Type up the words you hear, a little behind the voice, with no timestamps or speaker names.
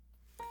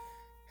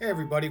Hey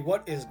everybody,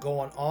 what is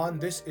going on?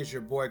 This is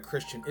your boy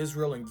Christian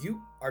Israel, and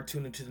you are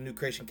tuned into the New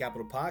Creation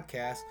Capital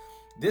Podcast.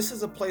 This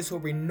is a place where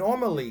we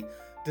normally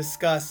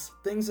discuss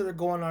things that are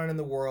going on in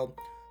the world,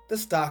 the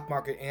stock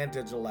market, and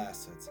digital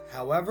assets.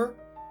 However,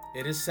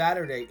 it is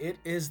Saturday, it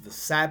is the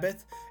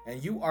Sabbath,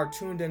 and you are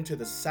tuned into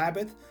the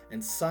Sabbath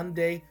and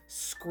Sunday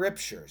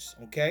scriptures,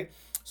 okay?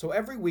 So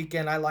every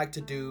weekend I like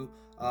to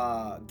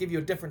give you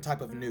a different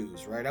type of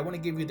news, right? I want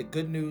to give you the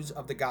good news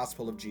of the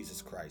gospel of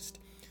Jesus Christ.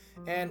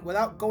 And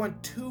without going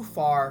too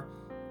far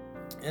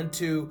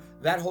into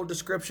that whole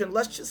description,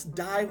 let's just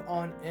dive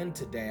on in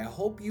today. I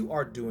hope you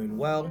are doing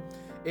well.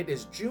 It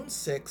is June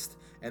 6th,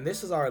 and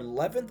this is our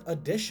 11th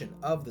edition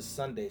of the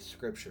Sunday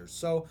Scriptures.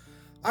 So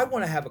I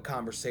want to have a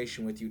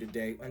conversation with you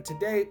today, and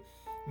today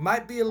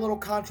might be a little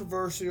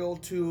controversial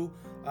to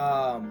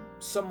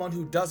someone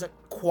who doesn't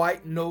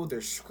quite know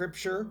their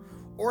scripture,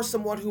 or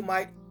someone who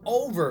might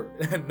over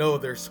know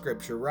their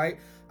scripture, right?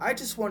 I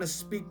just want to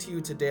speak to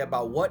you today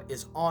about what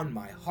is on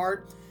my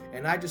heart,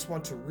 and I just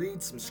want to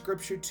read some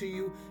scripture to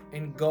you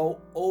and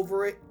go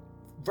over it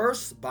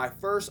verse by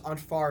verse on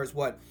far as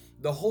what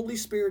the Holy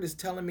Spirit is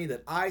telling me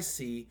that I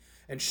see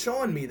and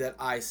showing me that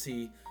I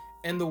see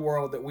in the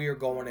world that we are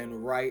going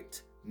in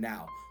right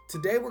now.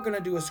 Today we're going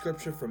to do a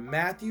scripture from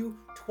Matthew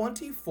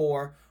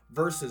 24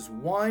 verses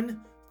 1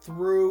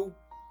 through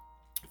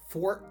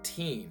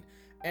 14.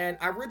 And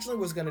I originally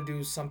was going to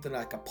do something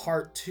like a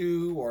part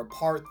 2 or a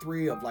part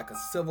 3 of like a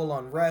civil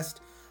unrest,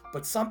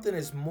 but something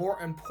is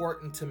more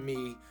important to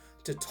me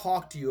to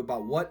talk to you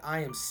about what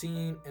I am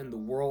seeing in the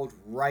world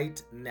right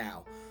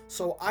now.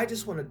 So I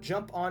just want to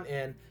jump on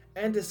in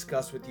and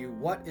discuss with you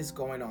what is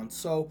going on.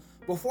 So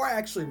before I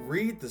actually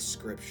read the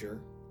scripture,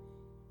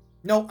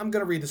 no, I'm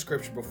going to read the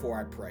scripture before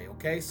I pray,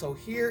 okay? So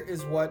here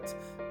is what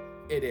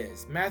it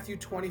is. Matthew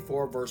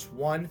 24 verse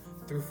 1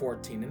 through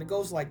 14, and it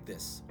goes like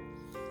this.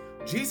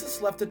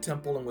 Jesus left the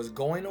temple and was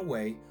going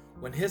away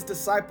when his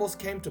disciples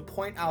came to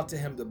point out to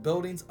him the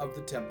buildings of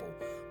the temple.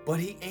 But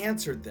he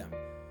answered them,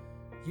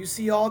 "You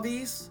see all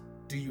these?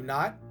 Do you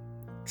not?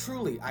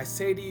 Truly, I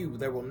say to you,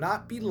 there will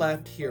not be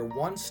left here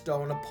one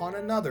stone upon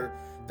another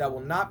that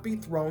will not be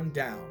thrown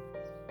down."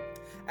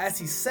 As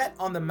he sat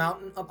on the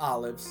Mount of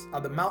Olives,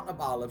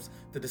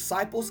 the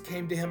disciples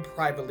came to him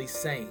privately,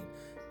 saying,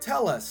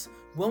 "Tell us,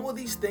 when will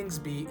these things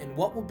be, and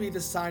what will be the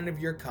sign of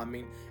your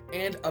coming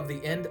and of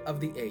the end of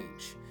the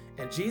age?"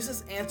 And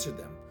Jesus answered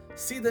them,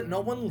 "See that no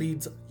one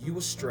leads you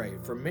astray,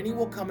 for many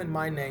will come in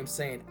my name,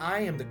 saying, 'I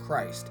am the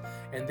Christ,'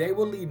 and they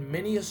will lead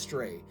many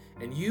astray.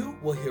 And you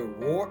will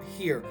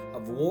hear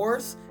of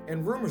wars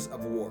and rumors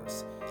of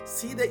wars.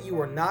 See that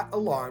you are not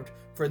alarmed,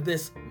 for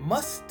this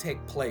must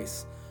take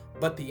place,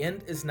 but the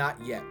end is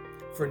not yet.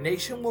 For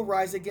nation will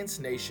rise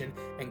against nation,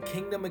 and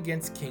kingdom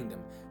against kingdom.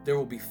 There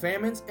will be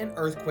famines and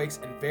earthquakes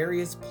in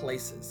various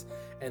places,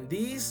 and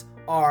these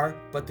are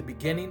but the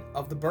beginning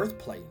of the birth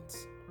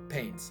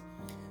pains.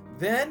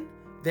 Then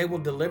they will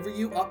deliver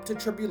you up to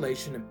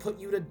tribulation and put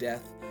you to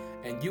death,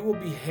 and you will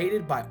be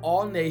hated by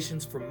all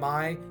nations for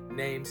my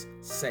name's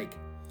sake.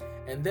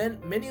 And then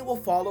many will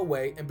fall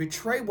away and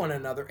betray one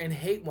another and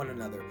hate one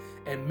another,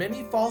 and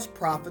many false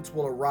prophets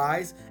will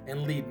arise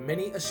and lead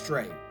many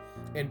astray.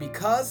 And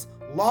because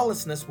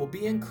lawlessness will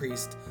be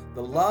increased,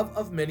 the love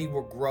of many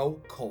will grow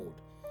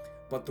cold.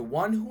 But the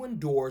one who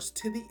endures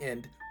to the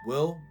end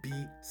will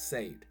be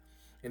saved.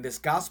 And this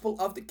gospel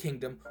of the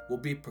kingdom will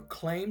be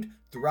proclaimed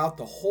throughout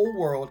the whole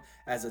world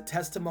as a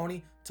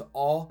testimony to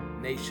all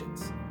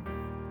nations.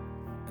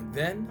 And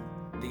then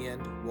the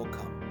end will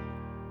come.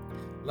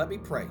 Let me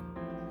pray.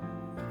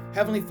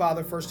 Heavenly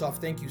Father, first off,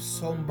 thank you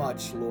so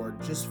much, Lord,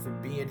 just for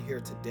being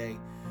here today,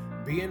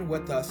 being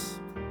with us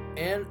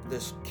in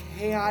this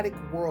chaotic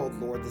world,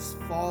 Lord, this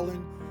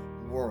fallen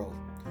world.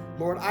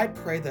 Lord, I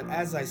pray that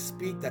as I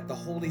speak, that the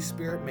Holy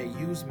Spirit may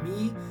use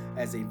me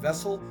as a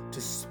vessel to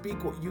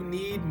speak what you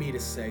need me to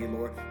say,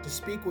 Lord, to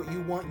speak what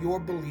you want your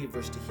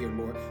believers to hear,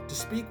 Lord, to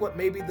speak what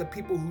maybe the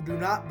people who do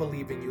not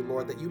believe in you,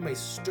 Lord, that you may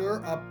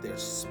stir up their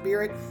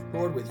spirit,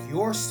 Lord, with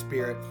your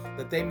spirit,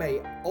 that they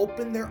may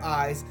open their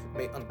eyes,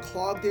 may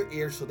unclog their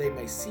ears so they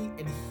may see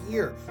and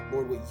hear,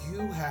 Lord, what you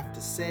have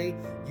to say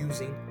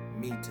using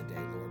me today,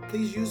 Lord.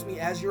 Please use me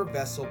as your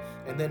vessel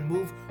and then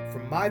move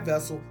from my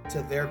vessel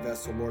to their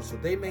vessel, Lord, so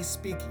they may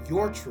speak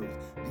your truth,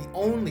 the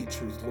only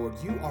truth, Lord.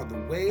 You are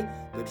the way,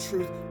 the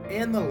truth,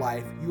 and the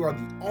life. You are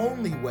the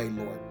only way,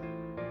 Lord.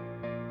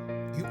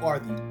 You are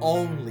the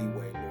only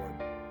way,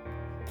 Lord.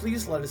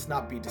 Please let us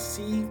not be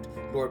deceived,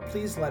 Lord.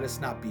 Please let us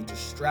not be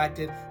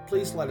distracted.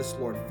 Please let us,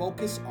 Lord,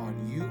 focus on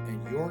you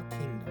and your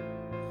kingdom.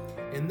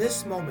 In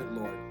this moment,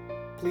 Lord,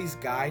 please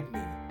guide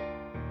me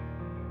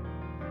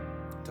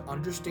to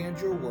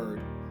understand your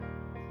word,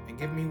 and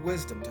give me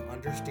wisdom to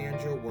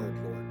understand your word,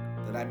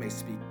 Lord, that I may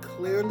speak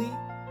clearly,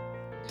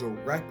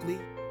 directly,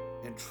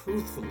 and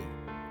truthfully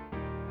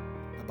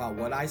about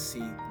what I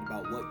see and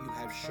about what you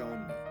have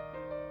shown me.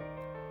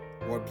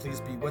 Lord,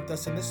 please be with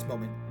us in this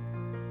moment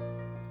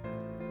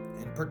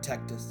and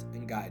protect us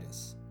and guide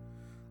us.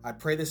 I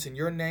pray this in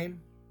your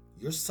name,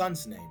 your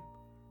Son's name,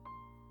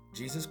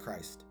 Jesus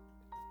Christ.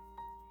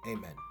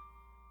 Amen.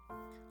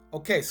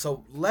 Okay,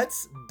 so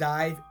let's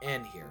dive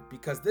in here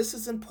because this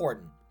is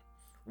important.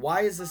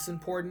 Why is this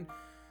important?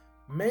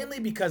 Mainly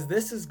because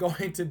this is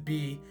going to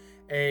be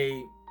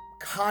a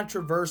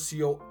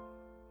controversial,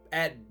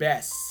 at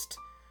best,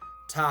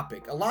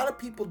 topic. A lot of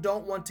people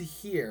don't want to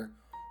hear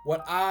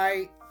what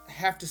I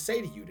have to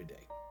say to you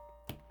today.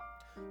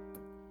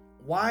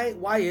 Why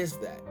is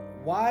that?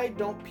 Why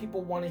don't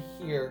people want to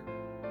hear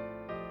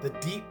the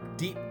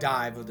deep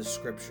dive of the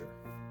scripture?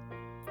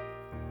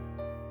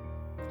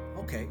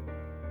 Okay,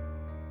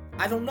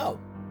 I don't know.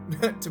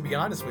 To be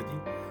honest with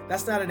you,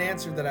 that's not an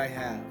answer that I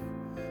have.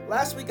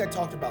 Last week I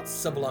talked about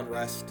civil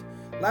unrest.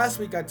 Last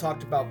week I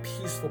talked about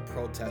peaceful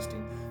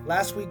protesting.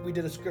 Last week we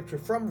did a scripture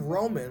from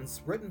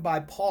Romans written by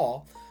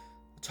Paul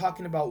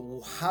talking about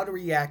how to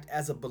react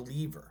as a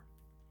believer.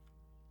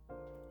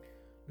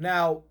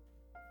 Now,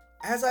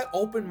 as I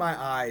opened my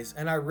eyes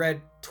and I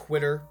read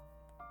Twitter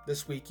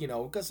this week,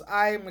 because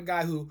I am a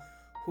guy who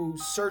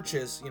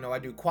searches, I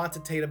do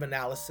quantitative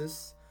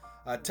analysis,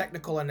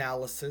 technical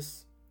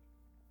analysis,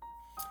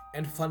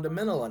 and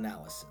fundamental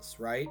analysis,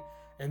 right?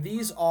 And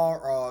these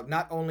are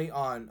not only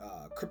on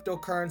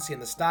cryptocurrency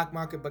and the stock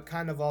market, but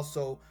kind of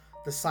also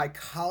the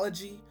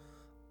psychology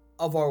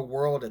of our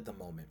world at the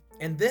moment.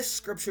 And this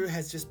scripture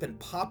has just been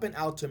popping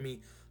out to me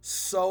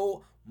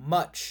so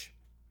much.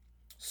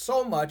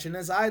 And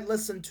as I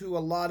listened to a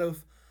lot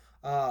of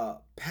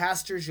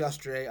pastors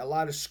yesterday, a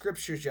lot of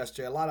scriptures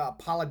yesterday, a lot of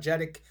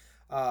apologetic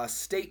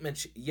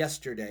statements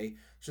yesterday,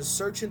 just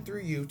searching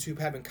through YouTube,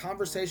 having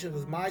conversations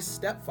with my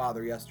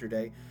stepfather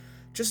yesterday,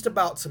 just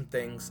about some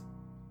things,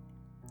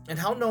 and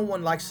how no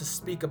one likes to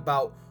speak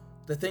about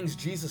the things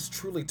Jesus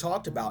truly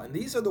talked about. And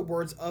these are the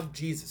words of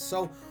Jesus.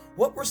 So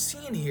what we're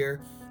seeing here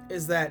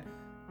is that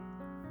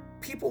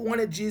people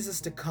wanted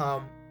Jesus to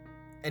come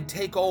and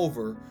take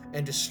over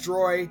and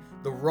destroy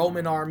the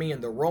Roman army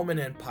and the Roman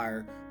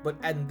Empire. But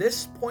at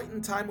this point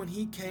in time, when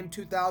he came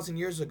 2,000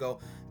 years ago,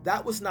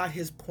 that was not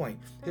his point.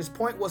 His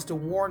point was to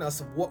warn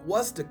us of what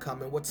was to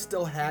come and what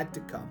still had to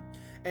come,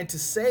 and to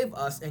save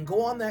us and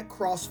go on that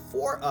cross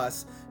for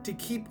us to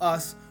keep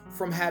us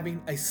from having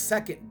a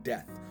second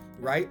death,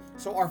 right?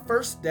 So our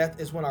first death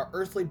is when our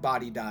earthly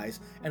body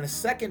dies, and a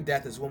second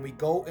death is when we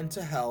go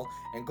into hell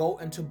and go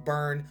into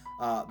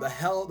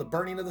the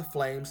burning of the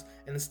flames.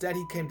 And instead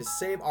he came to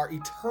save our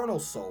eternal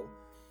soul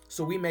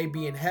so we may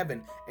be in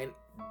heaven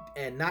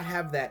and not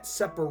have that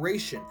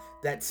separation,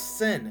 that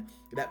sin,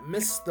 that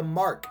miss the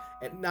mark,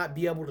 and not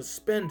be able to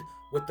spend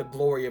with the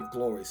glory of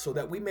glory, so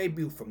that we may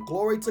be from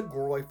glory to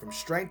glory, from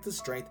strength to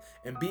strength,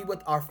 and be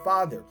with our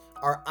Father,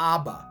 our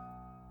Abba,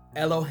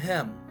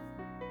 Elohim,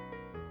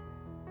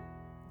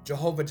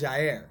 Jehovah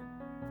Jireh,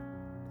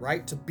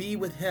 right? To be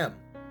with him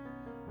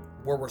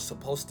where we're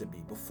supposed to be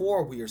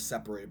before we are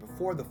separated,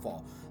 before the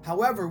fall.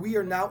 However, we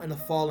are now in a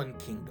fallen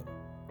kingdom.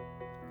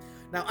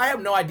 Now, I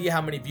have no idea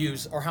how many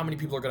views or how many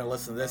people are going to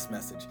listen to this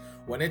message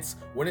when it's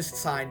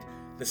signed,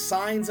 the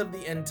signs of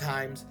the end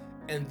times,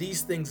 and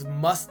these things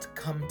must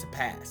come to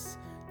pass.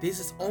 This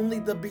is only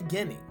the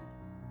beginning,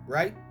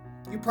 right?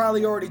 You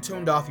probably already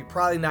tuned off. You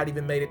probably not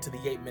even made it to the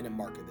 8-minute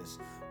mark of this.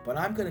 But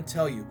I'm going to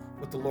tell you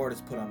what the Lord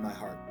has put on my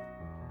heart.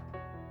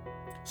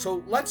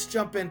 So let's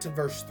jump into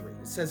verse 3.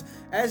 It says,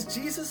 as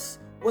Jesus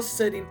was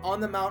sitting on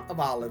the Mount of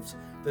Olives,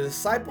 the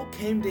disciple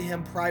came to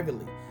him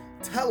privately.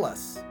 Tell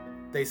us,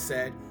 they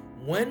said,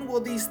 when will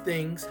these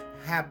things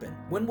happen?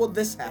 When will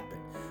this happen?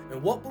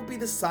 And what will be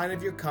the sign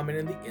of your coming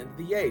in the end of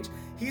the age?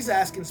 He's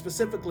asking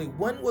specifically,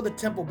 when will the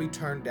temple be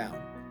turned down,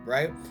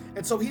 right?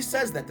 And so he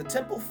says that the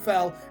temple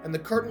fell and the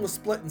curtain was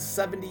split in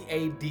 70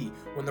 AD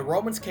when the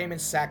Romans came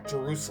and sacked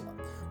Jerusalem.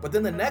 But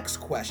then the next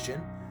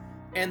question,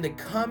 and the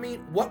coming,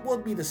 what will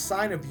be the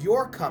sign of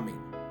your coming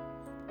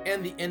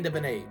and the end of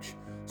an age?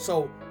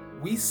 So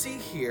we see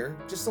here,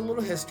 just a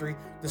little history,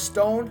 the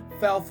stone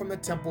fell from the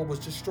temple, was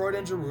destroyed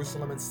in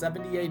Jerusalem in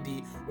 70 AD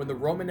when the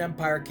Roman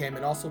Empire came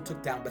and also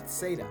took down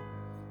Bethsaida,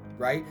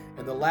 right?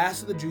 And the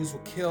last of the Jews were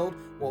killed,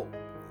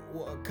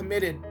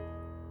 committed.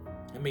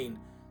 I mean,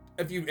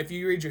 if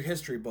you read your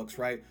history books,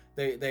 right?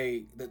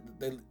 The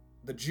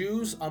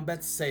Jews on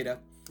Bethsaida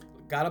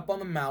got up on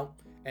the mount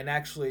and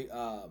actually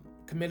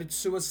committed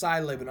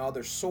suicide, leaving all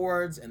their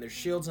swords and their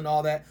shields and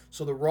all that,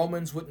 so the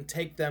Romans wouldn't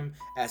take them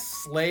as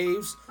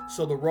slaves,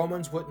 so the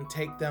Romans wouldn't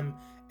take them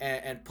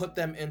and put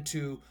them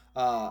into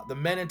the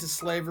men into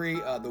slavery,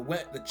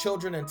 the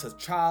children into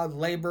child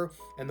labor,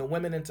 and the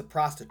women into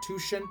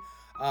prostitution.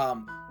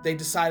 They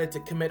decided to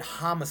commit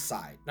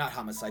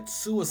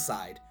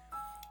suicide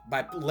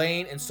by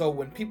laying. And so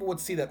when people would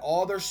see that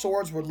all their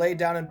swords were laid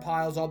down in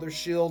piles, all their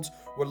shields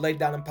were laid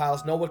down in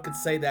piles, no one could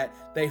say that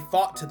they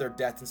fought to their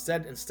death.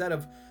 Instead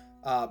of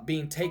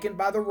being taken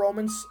by the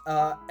Romans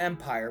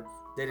Empire,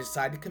 they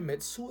decided to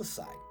commit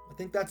suicide. I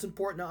think that's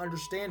important to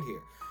understand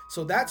here.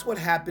 So that's what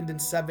happened in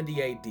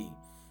 70 AD.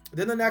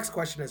 Then the next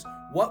question is,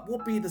 what will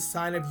be the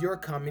sign of your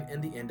coming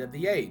in the end of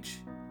the age?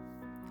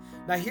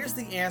 Now here's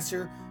the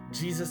answer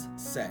Jesus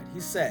said. He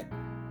said,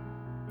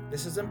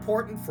 this is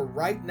important for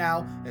right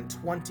now in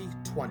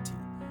 2020.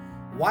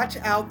 Watch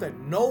out that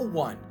no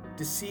one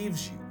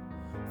deceives you,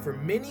 For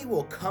many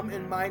will come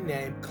in my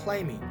name,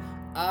 claiming,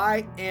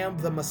 I am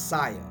the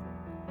Messiah,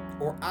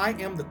 or I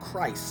am the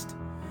Christ,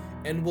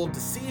 and will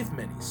deceive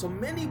many. So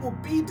many will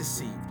be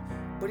deceived.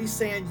 But he's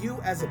saying, you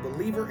as a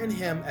believer in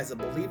him, as a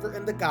believer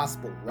in the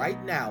gospel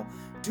right now,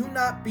 do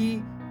not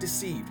be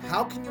deceived.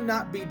 How can you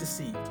not be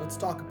deceived? Let's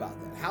talk about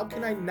that. How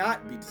can I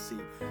not be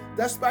deceived?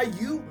 That's by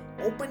you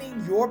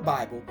opening your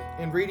Bible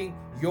and reading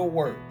your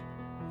word.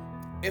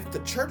 If the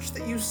church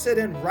that you sit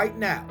in right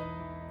now,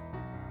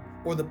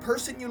 or the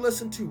person you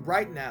listen to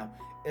right now,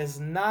 is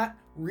not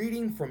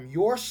reading from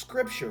your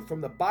scripture, from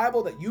the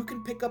Bible that you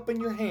can pick up in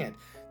your hand,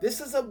 this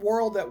is a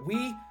world that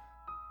we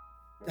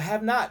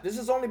have not. This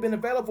has only been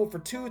available for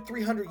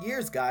 200-300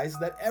 years, guys,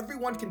 that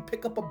everyone can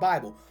pick up a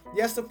Bible.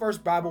 Yes, the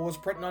first Bible was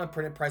printed on a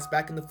printed press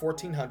back in the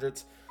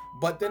 1400s,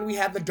 but then we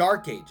had the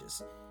Dark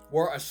Ages,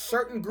 where a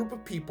certain group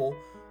of people,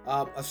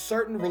 a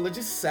certain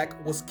religious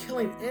sect was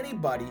killing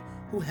anybody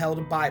who held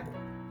a Bible.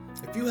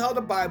 If you held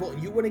a Bible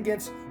and you went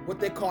against what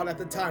they called at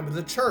the time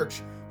the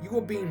church, you were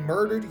being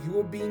murdered, you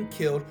were being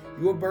killed,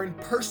 you were being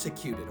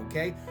persecuted,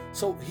 okay?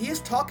 So he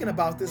is talking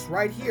about this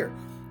right here.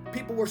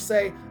 People will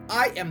say,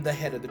 I am the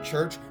head of the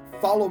church,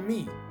 follow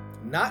me.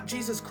 Not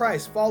Jesus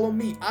Christ, follow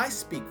me. I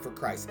speak for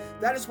Christ.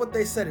 That is what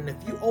they said. And if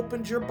you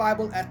opened your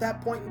Bible at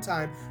that point in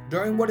time,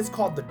 during what is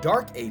called the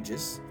Dark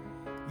Ages,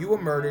 you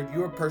were murdered,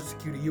 you were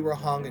persecuted, you were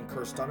hung and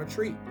cursed on a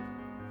tree.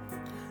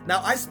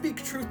 Now, I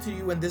speak truth to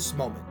you in this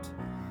moment.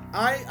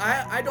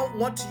 I don't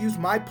want to use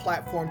my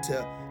platform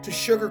to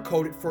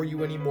sugarcoat it for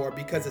you anymore,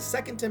 because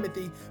in 2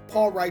 Timothy,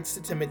 Paul writes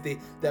to Timothy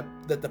that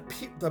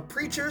the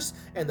preachers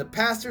and the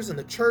pastors in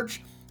the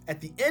church at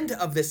the end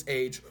of this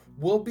age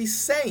will be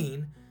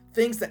saying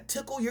things that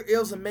tickle your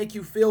ears and make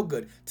you feel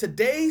good.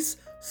 Today's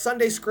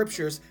Sunday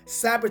scriptures,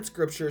 Sabbath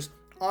scriptures,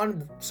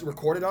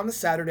 recorded on the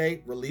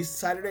Saturday, released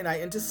Saturday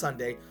night into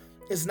Sunday,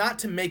 is not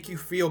to make you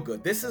feel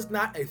good. This is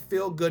not a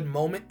feel-good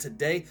moment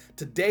today.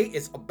 Today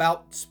is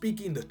about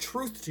speaking the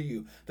truth to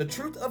you, the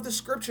truth of the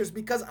scriptures,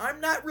 because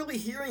I'm not really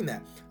hearing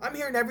that. I'm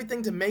hearing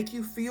everything to make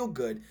you feel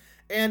good,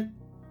 and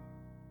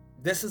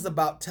this is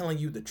about telling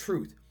you the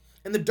truth.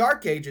 In the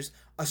Dark Ages,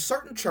 a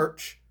certain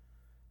church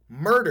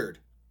murdered,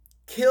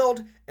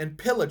 killed, and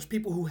pillaged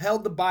people who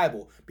held the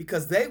Bible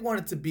because they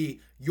wanted to be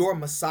your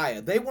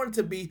Messiah. They wanted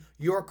to be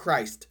your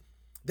Christ.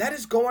 That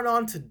is going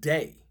on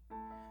today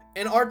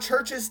in our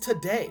churches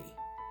today.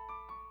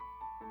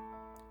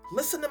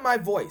 Listen to my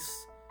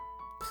voice.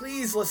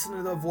 Please listen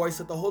to the voice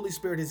that the Holy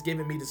Spirit has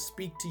given me to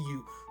speak to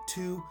you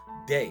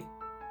today.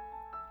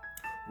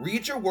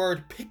 Read your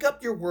word, pick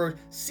up your word,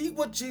 see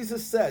what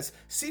Jesus says,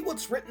 see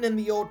what's written in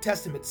the Old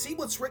Testament, see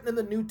what's written in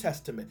the New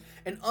Testament,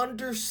 and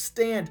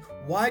understand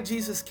why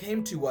Jesus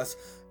came to us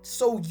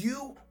so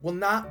you will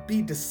not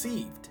be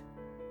deceived.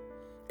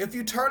 If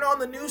you turn on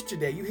the news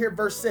today, you hear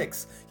verse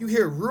 6, you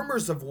hear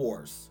rumors of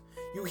wars,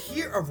 you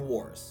hear of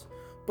wars,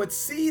 but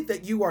see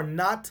that you are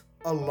not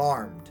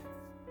alarmed.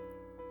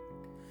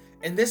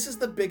 And this is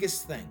the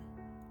biggest thing.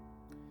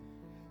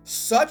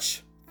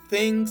 Such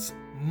things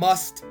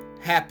must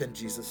happen,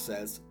 Jesus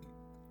says,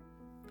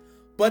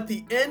 but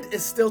the end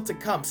is still to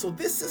come. So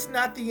this is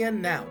not the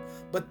end now,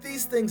 but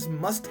these things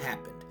must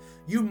happen.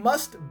 You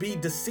must be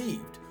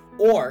deceived,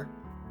 or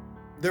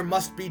there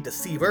must be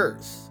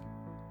deceivers,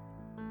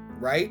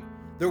 right?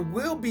 There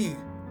will be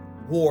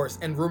wars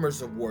and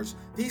rumors of wars.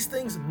 These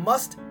things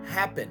must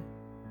happen.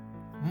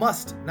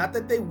 Must. Not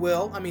that they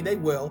will. I mean, they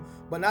will,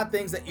 but not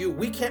things that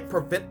we can't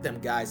prevent them,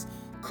 guys.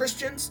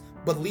 Christians,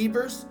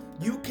 believers,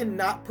 you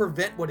cannot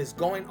prevent what is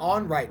going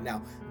on right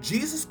now.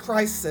 Jesus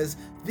Christ says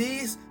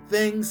these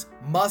things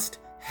must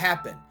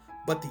happen,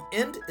 but the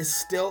end is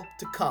still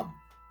to come.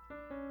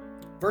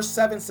 Verse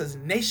 7 says,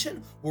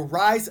 nation will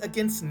rise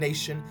against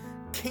nation,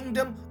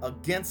 kingdom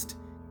against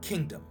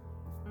kingdom.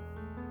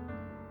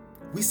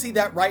 We see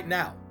that right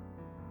now.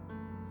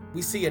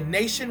 We see a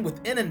nation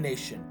within a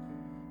nation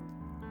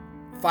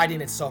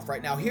fighting itself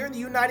right now. Here in the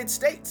United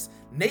States,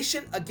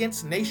 nation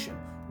against nation.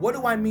 What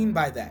do I mean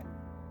by that?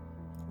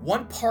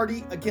 One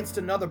party against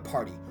another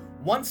party.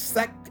 One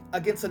sect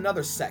against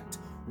another sect.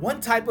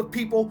 One type of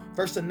people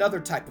versus another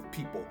type of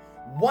people.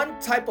 One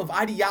type of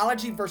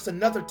ideology versus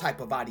another type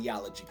of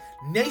ideology.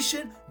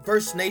 Nation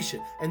versus nation.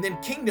 And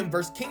then kingdom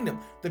versus kingdom.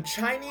 The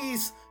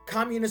Chinese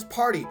Communist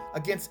Party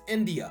against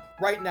India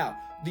right now.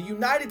 The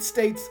United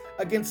States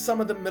against some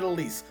of the Middle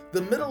East.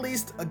 The Middle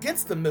East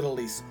against the Middle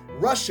East.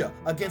 Russia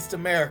against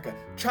America.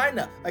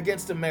 China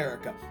against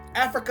America.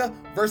 Africa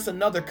versus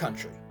another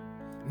country.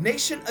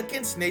 Nation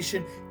against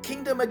nation,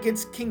 kingdom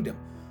against kingdom.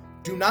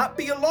 Do not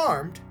be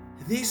alarmed.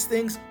 These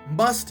things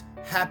must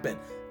happen.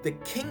 The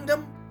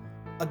kingdom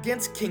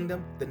against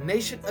kingdom, the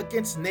nation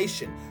against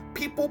nation.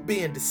 People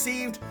being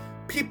deceived,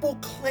 people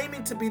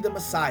claiming to be the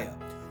Messiah.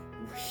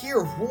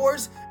 Hear of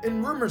wars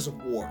and rumors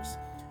of wars.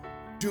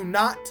 Do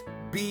not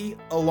be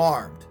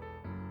alarmed.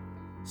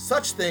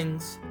 Such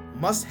things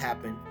must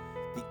happen.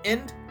 The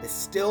end is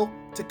still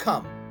to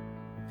come.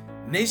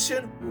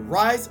 Nation will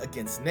rise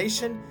against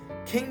nation,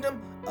 kingdom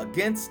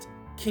against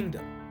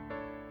kingdom.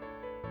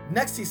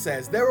 Next he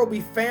says, there will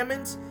be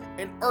famines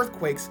and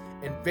earthquakes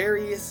in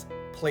various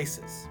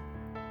places.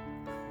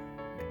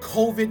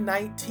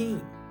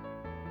 COVID-19,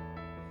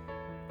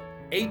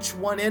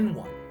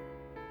 H1N1,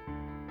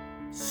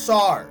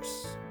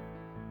 SARS,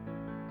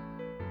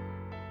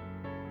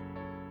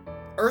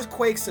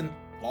 earthquakes in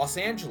Los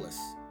Angeles,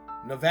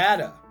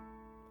 Nevada,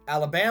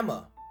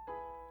 Alabama,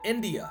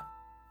 India,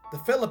 the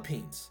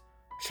Philippines,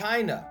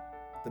 China,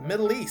 the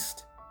Middle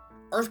East.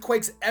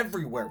 Earthquakes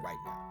everywhere right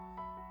now.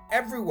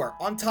 Everywhere,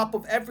 on top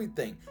of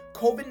everything.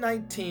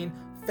 COVID-19,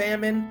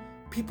 famine,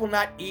 people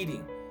not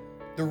eating.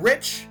 The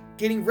rich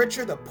getting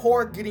richer, the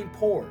poor getting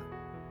poorer.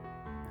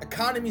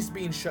 Economies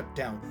being shut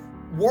down.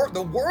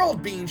 The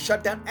world being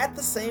shut down at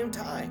the same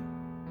time.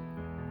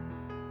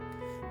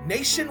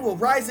 Nation will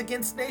rise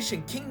against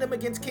nation, kingdom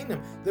against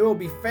kingdom. There will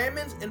be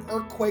famines and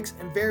earthquakes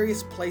in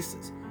various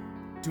places.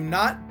 Do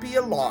not be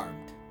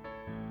alarmed.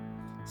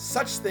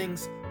 Such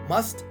things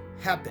must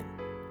happen,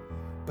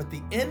 but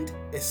the end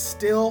is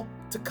still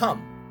to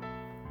come.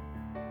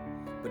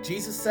 But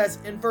Jesus says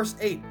in verse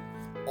 8,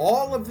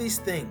 all of these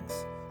things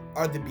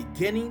are the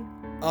beginning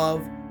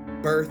of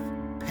birth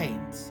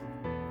pains.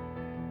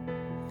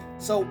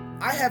 So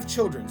I have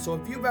children. So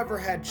if you've ever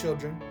had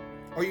children,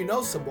 or you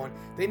know someone,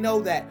 they know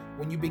that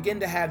when you begin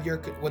to have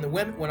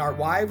when our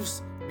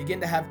wives begin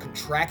to have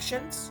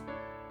contractions,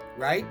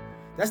 right?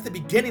 That's the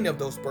beginning of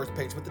those birth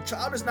pains, but the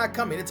child is not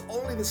coming. It's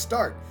only the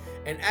start.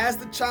 And as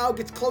the child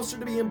gets closer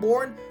to being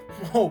born,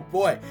 oh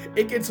boy,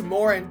 it gets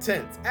more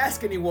intense.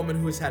 Ask any woman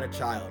who has had a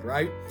child,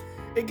 right?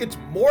 It gets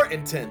more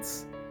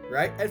intense,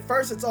 right? At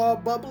first it's all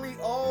bubbly,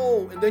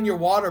 and then your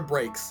water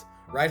breaks,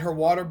 right? Her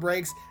water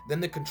breaks,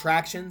 then the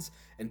contractions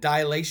and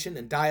dilation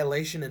and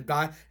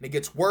it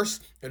gets worse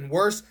and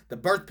worse. The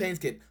birth pains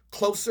get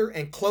closer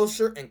and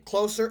closer and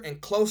closer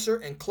and closer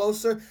and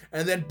closer,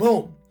 and then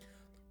boom,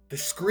 the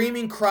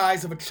screaming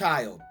cries of a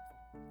child.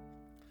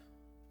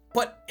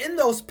 But in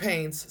those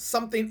pains,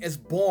 something is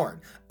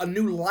born. A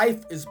new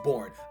life is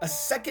born. A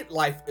second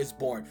life is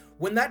born.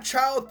 When that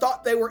child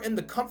thought they were in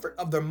the comfort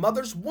of their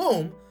mother's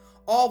womb,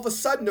 all of a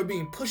sudden they're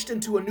being pushed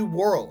into a new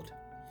world.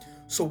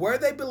 So where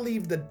they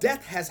believe the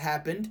death has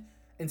happened,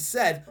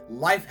 instead,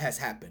 life has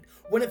happened.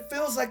 When it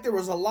feels like there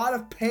was a lot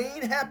of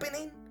pain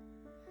happening,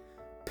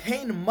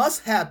 pain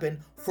must happen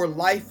for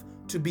life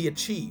to be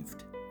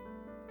achieved.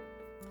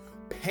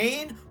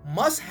 Pain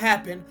must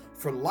happen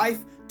for life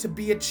to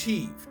be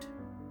achieved.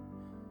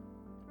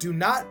 Do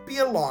not be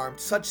alarmed,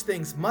 such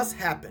things must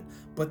happen,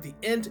 but the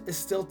end is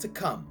still to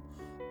come.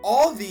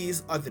 All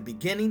these are the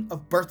beginning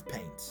of birth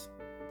pains.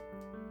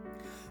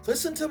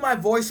 Listen to my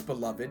voice,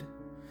 beloved.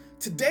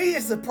 Today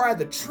is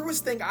probably the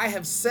truest thing I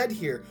have said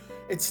here.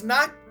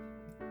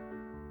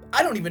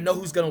 I don't even know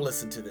who's going to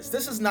listen to this.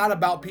 This is not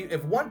about people.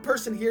 If one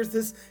person hears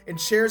this and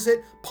shares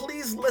it,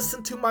 please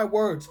listen to my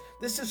words.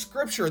 This is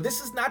scripture.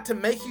 This is not to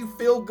make you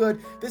feel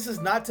good. This is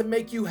not to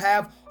make you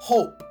have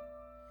hope.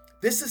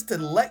 This is to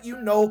let you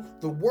know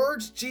the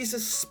words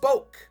Jesus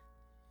spoke.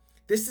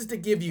 This is to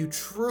give you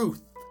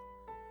truth.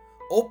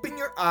 Open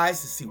your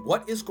eyes to see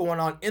what is going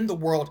on in the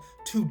world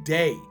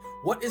today.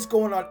 What is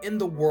going on in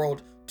the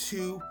world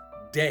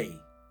today?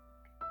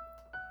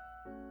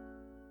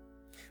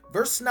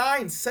 Verse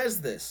 9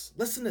 says this.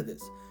 Listen to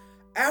this.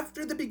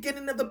 After the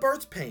beginning of the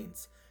birth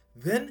pains,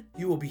 then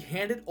you will be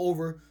handed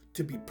over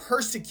to be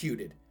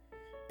persecuted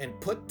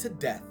and put to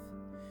death,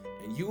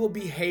 and you will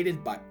be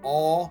hated by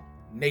all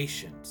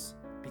nations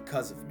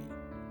because of me.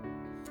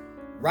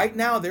 Right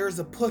now, there is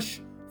a push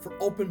for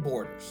open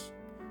borders.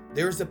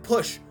 There is a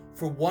push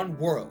for one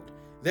world.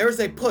 There is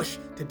a push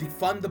to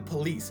defund the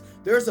police.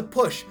 There is a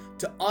push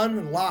to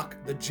unlock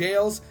the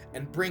jails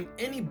and bring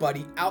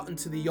anybody out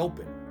into the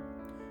open.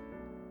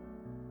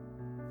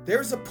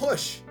 There's a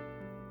push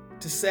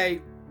to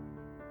say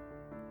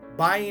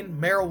buying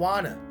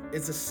marijuana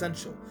is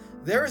essential.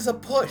 There is a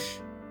push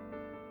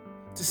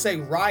to say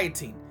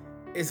rioting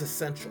is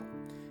essential.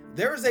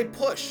 There is a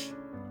push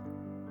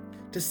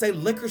to say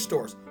liquor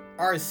stores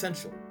are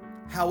essential.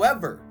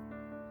 However,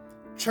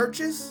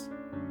 churches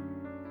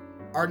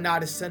are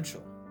not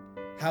essential.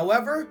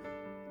 However,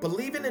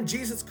 believing in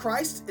Jesus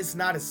Christ is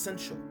not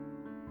essential.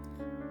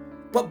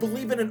 But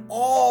believing in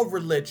all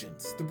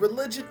religions, the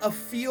religion of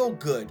feel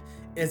good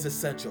is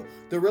essential.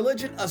 The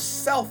religion of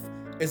self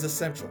is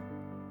essential.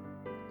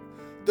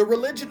 The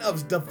religion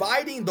of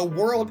dividing the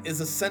world is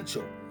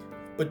essential.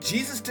 But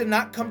Jesus did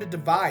not come to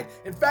divide.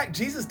 In fact,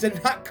 Jesus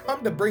did not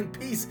come to bring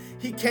peace.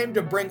 He came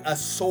to bring a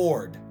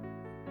sword.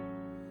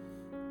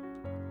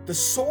 The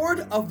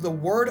sword of the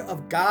word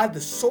of God,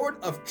 the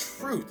sword of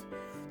truth.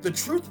 The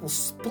truth will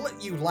split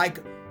you like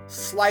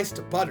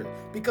sliced butter,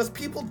 because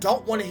people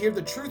don't want to hear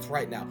the truth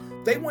right now.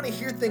 They want to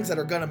hear things that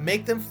are going to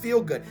make them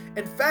feel good.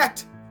 In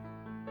fact,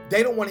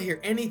 they don't want to hear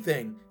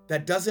anything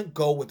that doesn't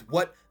go with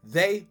what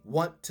they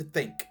want to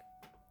think.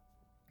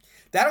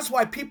 That is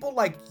why people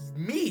like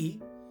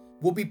me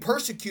will be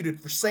persecuted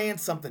for saying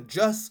something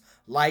just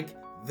like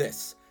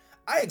this.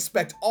 I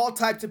expect all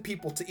types of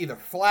people to either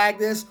flag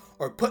this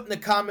or put in the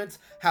comments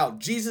how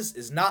Jesus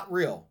is not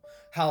real,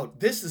 how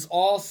this is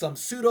all some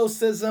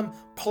pseudo-sism,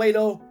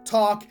 Plato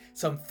talk,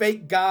 some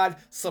fake God,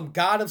 some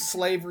God of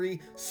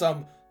slavery,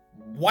 some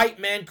white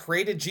man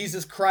created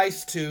Jesus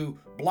Christ to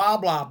blah,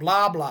 blah,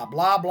 blah, blah,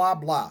 blah, blah,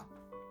 blah.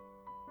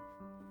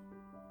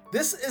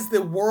 This is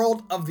the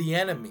world of the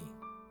enemy.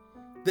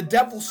 The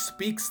devil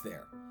speaks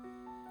there.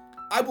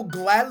 I will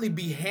gladly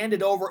be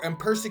handed over and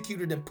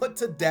persecuted and put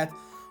to death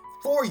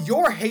for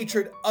your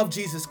hatred of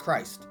Jesus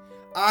Christ.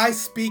 I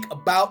speak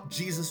about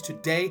Jesus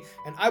today,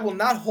 and I will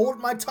not hold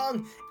my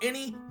tongue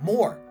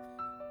anymore.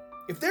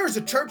 If there is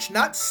a church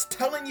not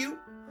telling you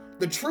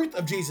the truth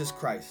of Jesus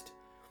Christ,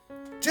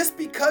 just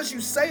because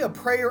you say a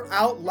prayer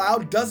out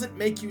loud doesn't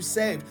make you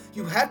saved.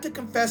 You have to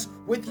confess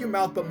with your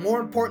mouth, but more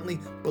importantly,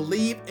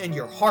 believe in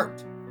your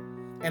heart.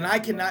 And I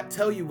cannot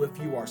tell you if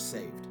you are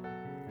saved.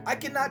 I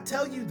cannot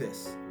tell you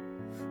this.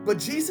 But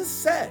Jesus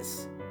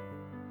says,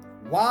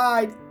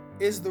 wide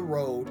is the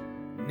road,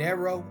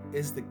 narrow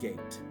is the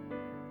gate.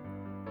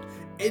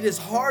 It is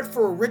hard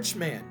for a rich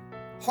man,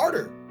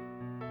 harder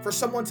for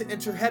someone to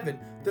enter heaven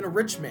than a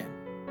rich man.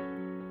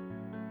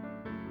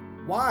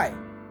 Why?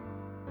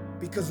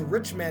 Because a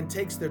rich man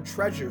takes their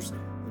treasures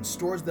and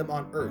stores them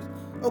on earth.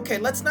 Okay,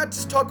 let's not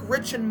just talk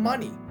rich in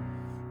money.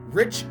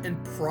 Rich in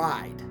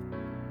pride.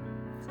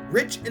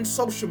 Rich in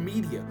social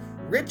media.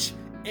 Rich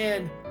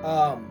in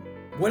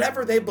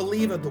whatever they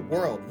believe of the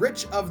world.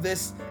 Rich of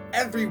this,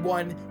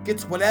 everyone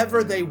gets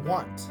whatever they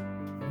want.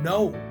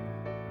 No.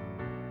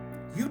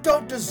 You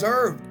don't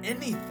deserve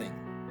anything.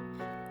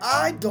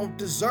 I don't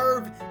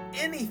deserve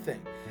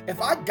anything. If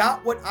I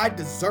got what I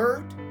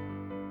deserved,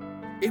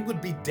 it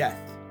would be death.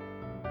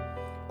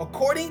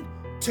 According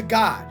to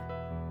God,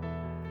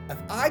 if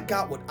I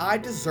got what I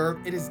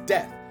deserved, it is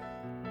death.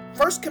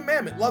 First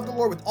commandment, love the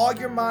Lord with all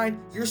your mind,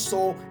 your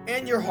soul,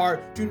 and your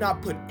heart. Do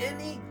not put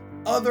any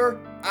other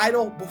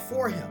idol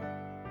before him.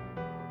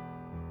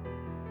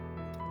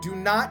 Do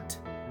not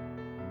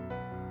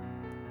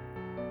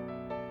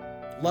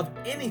love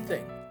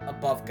anything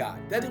above God.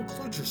 That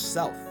includes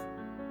yourself.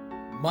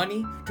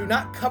 Money, do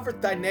not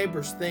covet thy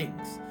neighbor's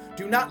things.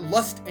 Do not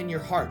lust in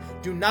your heart.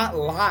 Do not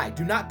lie.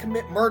 Do not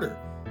commit murder.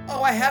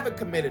 Oh, I haven't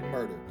committed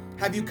murder.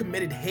 Have you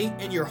committed hate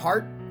in your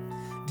heart?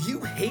 Do you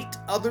hate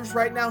others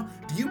right now?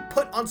 Do you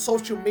put on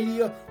social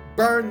media,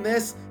 burn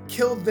this,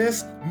 kill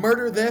this,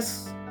 murder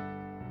this?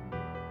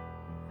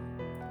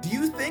 Do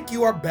you think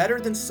you are better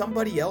than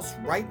somebody else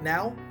right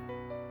now?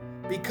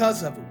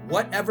 Because of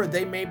whatever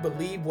they may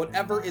believe,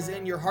 whatever is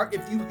in your heart.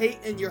 If you hate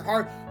in your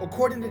heart,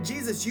 according to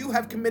Jesus, you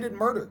have committed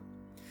murder.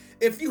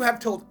 If you have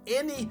told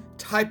any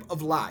type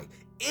of lie,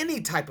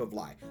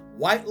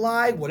 white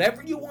lie,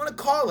 whatever you want to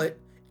call it,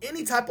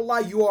 any type of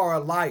lie, you are a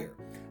liar.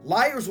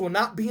 Liars will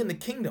not be in the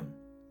kingdom.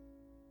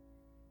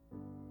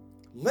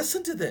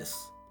 Listen to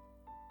this.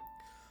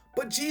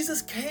 But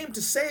Jesus came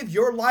to save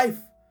your life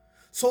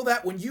so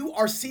that when you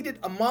are seated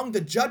among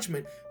the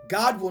judgment,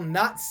 God will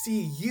not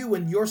see you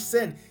in your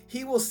sin.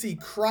 He will see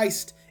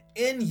Christ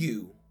in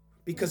you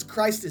because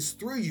Christ is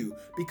through you,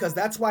 because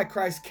that's why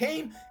Christ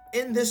came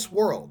in this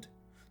world,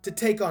 to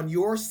take on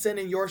your sin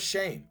and your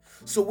shame.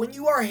 So when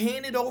you are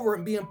handed over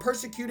and being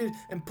persecuted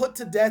and put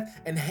to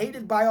death and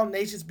hated by all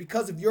nations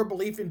because of your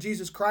belief in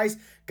Jesus Christ,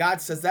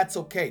 God says that's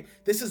okay.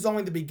 This is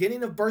only the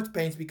beginning of birth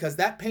pains, because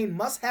that pain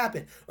must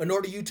happen in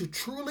order you to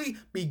truly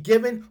be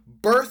given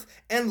birth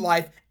and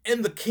life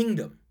in the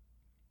kingdom.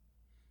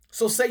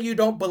 So say you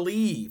don't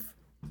believe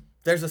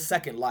there's a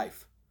second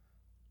life.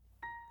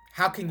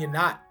 How can you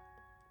not?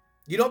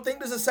 You don't think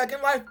there's a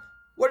second life?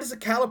 What does a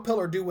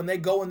caterpillar do when they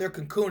go in their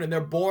cocoon and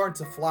they're born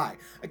to fly?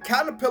 A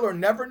caterpillar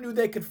never knew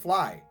they could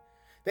fly.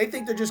 They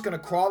think they're just going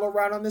to crawl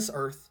around on this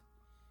earth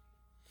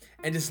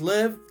and just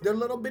live their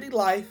little bitty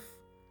life.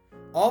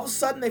 All of a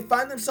sudden, they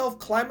find themselves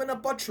climbing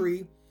up a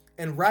tree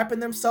and wrapping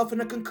themselves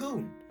in a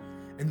cocoon.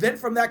 And then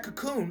from that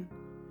cocoon,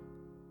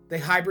 they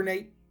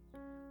hibernate.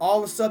 All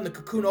of a sudden, the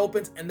cocoon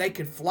opens and they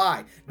can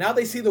fly. Now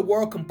they see the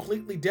world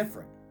completely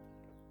different.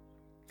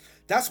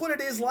 That's what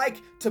it is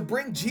like to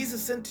bring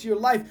Jesus into your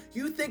life.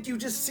 You think you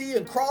just see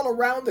and crawl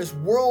around this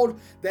world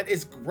that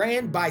is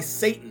ran by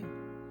Satan,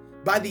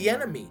 by the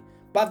enemy,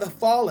 by the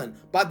fallen,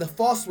 by the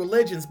false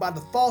religions, by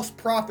the false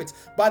prophets,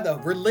 by the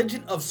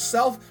religion of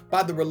self,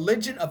 by the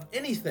religion of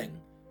anything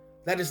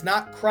that is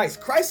not Christ.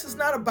 Christ is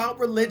not about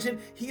religion.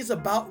 He is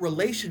about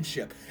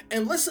relationship.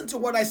 And listen to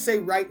what I say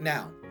right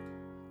now.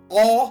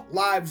 All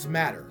lives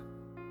matter.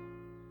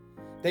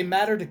 They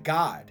matter to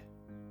God.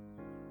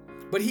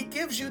 But he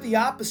gives you the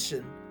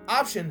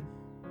option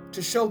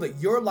to show that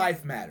your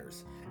life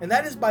matters. And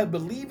that is by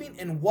believing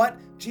in what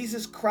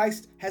Jesus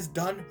Christ has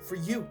done for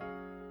you.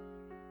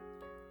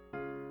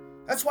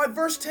 That's why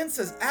verse 10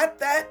 says, at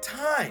that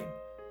time,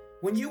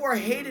 when you are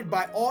hated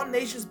by all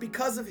nations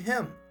because of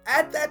him,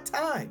 at that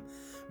time,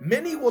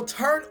 many will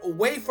turn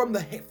away from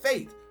the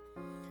faith.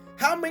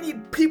 How many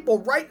people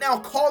right now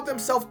call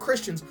themselves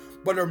Christians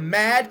but are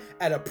mad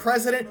at a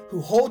president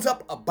who holds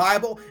up a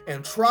Bible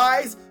and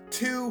tries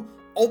to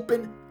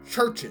open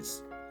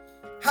churches?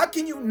 How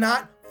can you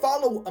not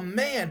follow a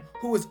man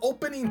who is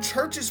opening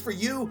churches for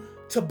you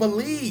to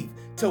believe,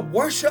 to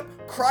worship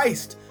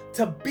Christ,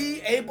 to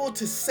be able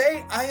to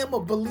say, I am a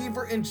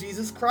believer in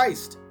Jesus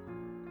Christ?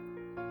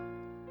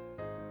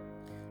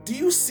 Do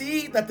you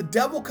see that the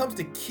devil comes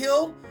to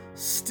kill,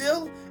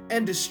 steal,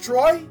 and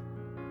destroy?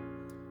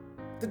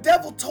 The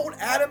devil told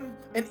Adam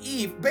and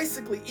Eve,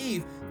 basically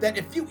Eve, that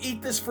if you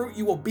eat this fruit,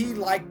 you will be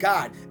like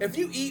God. If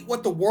you eat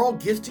what the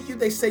world gives to you,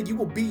 they say you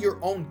will be your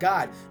own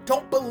God.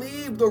 Don't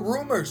believe the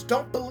rumors.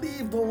 Don't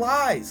believe the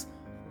lies.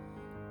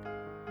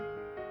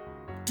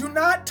 Do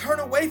not turn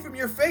away from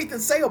your faith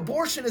and say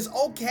abortion is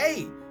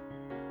okay.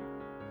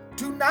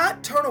 Do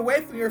not turn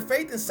away from your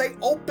faith and say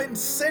open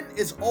sin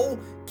is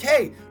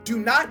okay. Do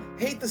not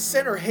hate the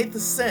sin or hate the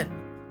sin.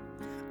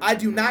 I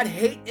do not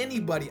hate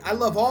anybody. I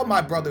love all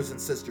my brothers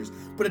and sisters,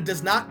 but it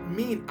does not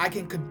mean I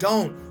can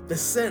condone the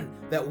sin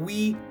that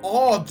we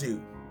all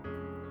do.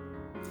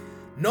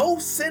 No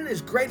sin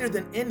is greater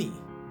than any.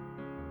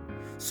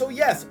 So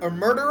yes, a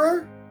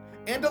murderer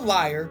and a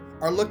liar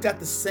are looked at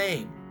the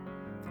same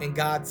in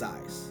God's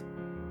eyes.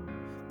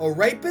 A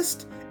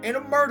rapist and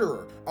a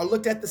murderer are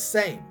looked at the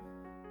same.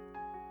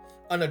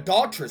 An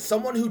adulteress,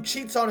 someone who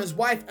cheats on his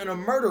wife, and a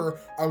murderer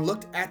are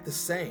looked at the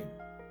same.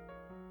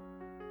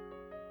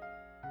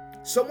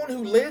 Someone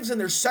who lives in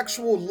their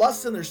sexual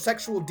lust and their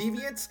sexual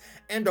deviance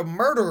and a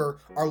murderer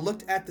are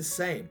looked at the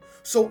same.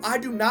 So I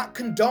do not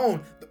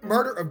condone the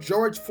murder of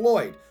George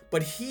Floyd,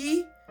 but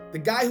the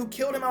guy who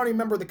killed him, I don't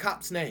remember the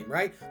cop's name,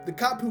 right? The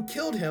cop who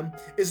killed him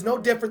is no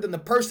different than the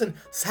person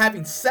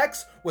having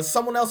sex with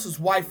someone else's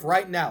wife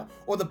right now,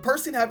 or the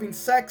person having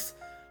sex,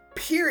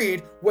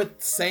 period,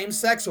 with same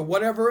sex or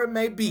whatever it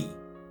may be.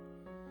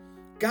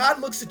 God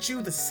looks at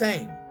you the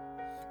same.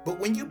 But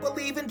when you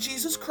believe in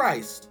Jesus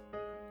Christ,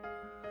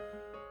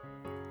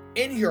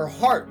 in your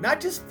heart,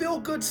 not just feel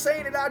good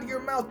saying it out of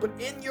your mouth, but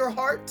in your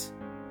heart,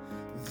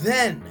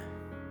 then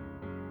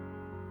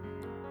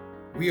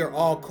we are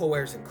all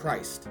co-heirs in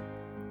Christ.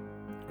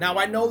 Now,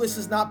 I know this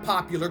is not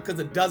popular because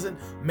it doesn't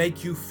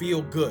make you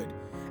feel good.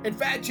 In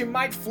fact, you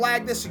might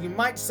flag this, or you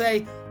might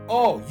say,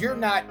 oh, you're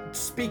not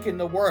speaking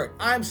the word.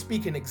 I'm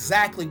speaking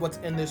exactly what's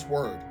in this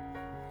word.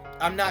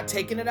 I'm not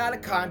taking it out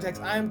of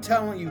context. I am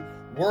telling you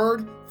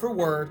word for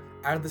word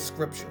out of the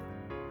scripture.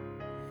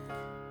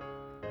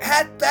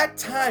 At that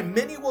time,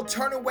 many will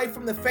turn away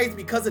from the faith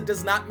because it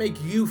does not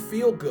make you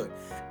feel good,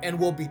 and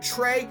will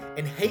betray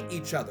and hate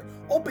each other.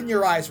 Open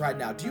your eyes right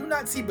now. Do you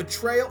not see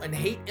betrayal and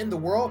hate in the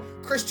world?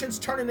 Christians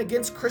turning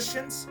against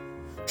Christians,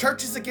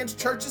 churches against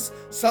churches,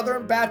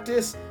 Southern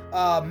Baptists,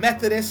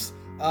 Methodists,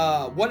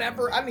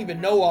 whatever. I don't even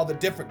know all the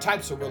different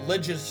types of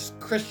religious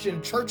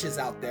Christian churches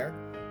out there.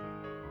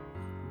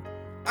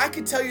 I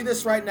can tell you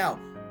this right now.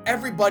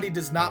 Everybody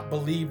does not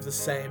believe the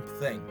same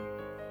thing.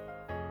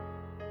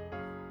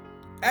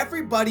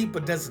 Everybody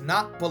but does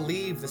not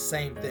believe the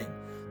same thing.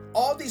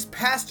 All these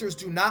pastors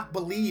do not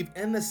believe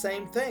in the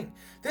same thing.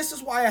 This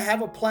is why I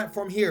have a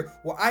platform here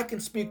where I can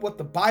speak what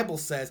the Bible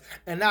says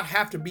and not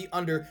have to be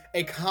under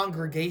a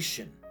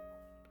congregation.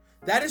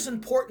 That is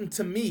important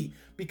to me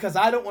because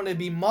I don't want to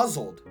be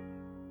muzzled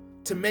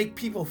to make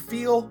people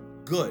feel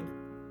good.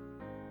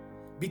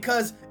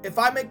 Because if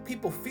I make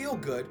people feel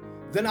good,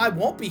 then I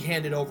won't be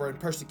handed over and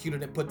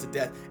persecuted and put to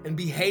death and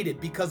be hated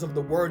because of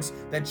the words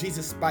that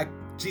Jesus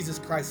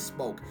Christ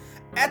spoke.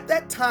 At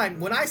that time,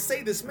 when I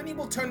say this, many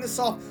will turn this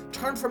off,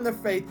 turn from their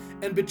faith,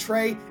 and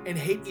betray and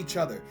hate each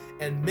other.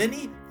 And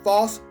many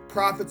false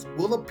prophets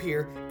will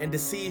appear and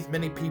deceive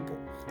many people.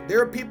 There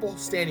are people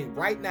standing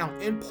right now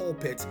in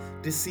pulpits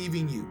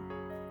deceiving you.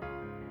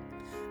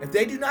 If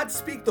they do not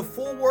speak the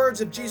full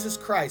words of Jesus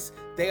Christ,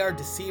 they are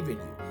deceiving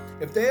you.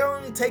 If they are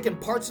only taking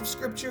parts of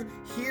scripture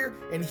here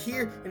and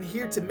here and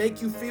here to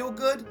make you feel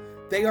good,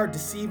 they are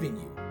deceiving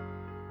you.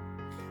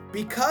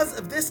 Because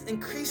of this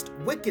increased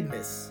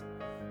wickedness,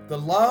 the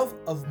love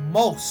of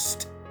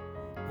most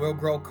will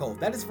grow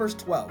cold. That is verse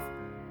 12.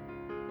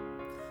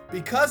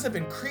 Because of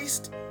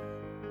increased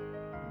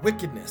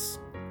wickedness,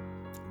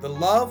 the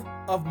love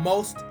of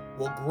most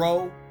will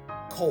grow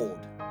cold.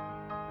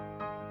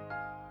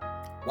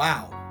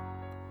 Wow.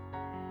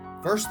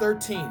 Verse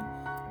 13.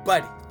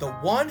 But the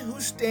one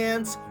who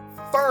stands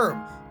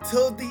firm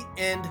till the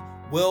end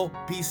will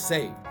be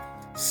saved.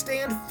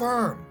 Stand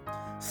firm.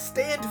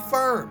 Stand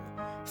firm.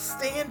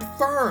 Stand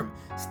firm.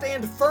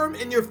 Stand firm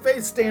in your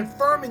faith. Stand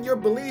firm in your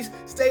beliefs.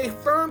 Stay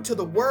firm to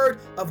the word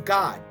of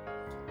God.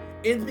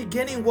 In the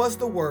beginning was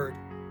the Word.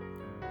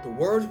 The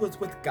Word was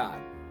with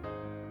God.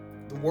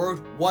 The Word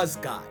was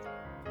God.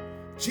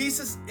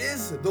 Jesus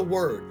is the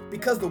Word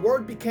because the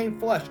Word became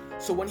flesh.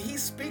 So when he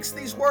speaks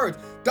these words,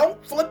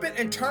 don't flip it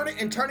and turn it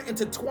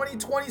into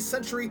 2020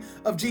 century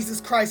of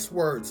Jesus Christ's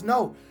words.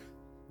 No.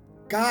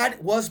 God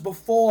was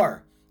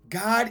before.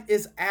 God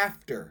is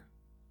after.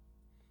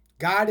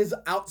 God is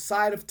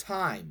outside of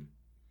time.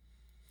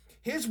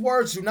 His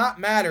words do not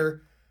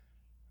matter.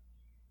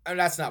 And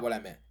that's not what I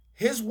meant.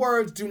 His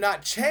words do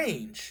not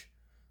change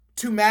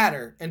to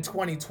matter in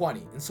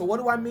 2020. And so what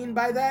do I mean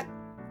by that?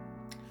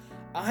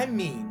 I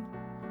mean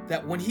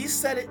that when he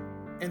said it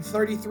in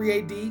 33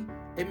 AD,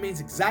 it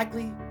means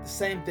exactly the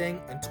same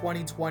thing in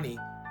 2020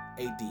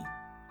 AD.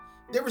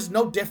 There was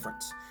no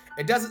difference.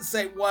 It doesn't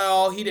say,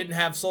 well, he didn't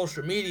have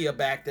social media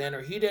back then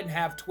or he didn't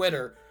have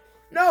Twitter.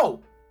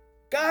 No,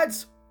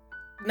 God's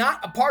not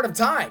a part of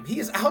time. He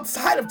is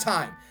outside of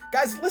time.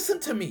 Guys, listen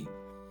to me.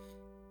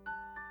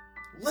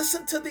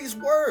 Listen to these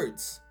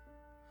words.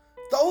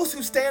 Those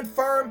who stand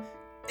firm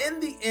in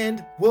the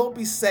end will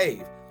be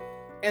saved,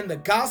 and the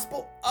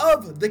gospel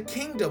of the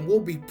kingdom will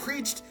be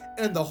preached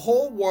in the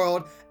whole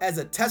world as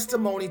a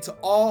testimony to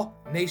all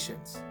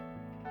nations.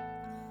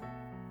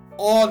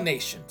 All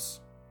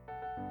nations.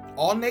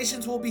 All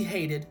nations will be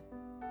hated.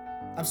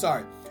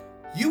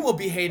 You will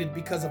be hated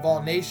because of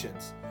all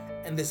nations,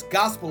 and this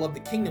gospel of the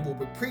kingdom will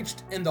be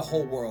preached in the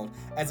whole world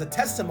as a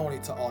testimony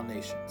to all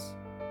nations.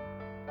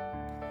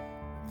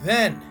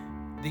 Then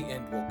the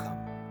end will come.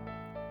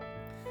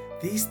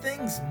 These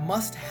things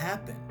must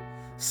happen.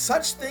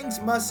 Such things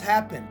must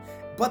happen,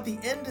 but the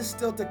end is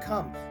still to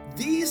come.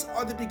 These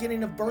are the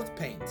beginning of birth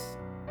pains.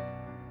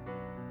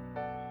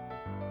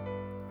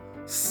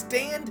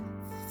 Stand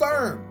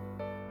firm.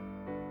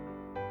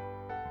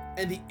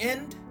 In the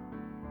end,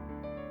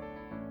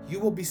 you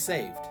will be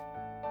saved.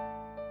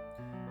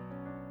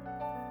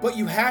 But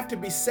you have to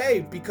be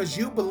saved because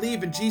you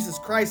believe in Jesus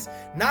Christ,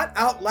 not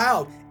out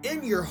loud,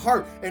 in your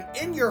heart. And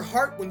in your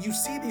heart, when you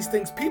see these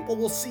things, people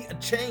will see a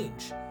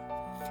change.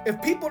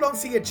 If people don't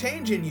see a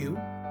change in you,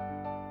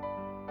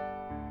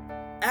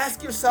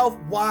 ask yourself,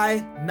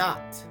 why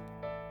not?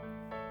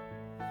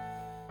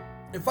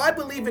 If I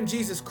believe in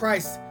Jesus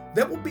Christ,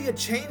 there will be a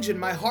change in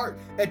my heart,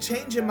 a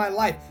change in my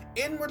life.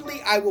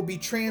 Inwardly, I will be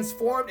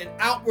transformed, and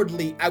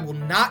outwardly, I will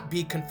not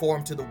be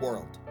conformed to the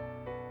world.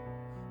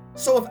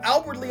 So if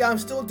outwardly I'm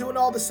still doing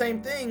all the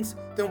same things,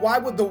 then why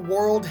would the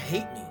world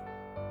hate me?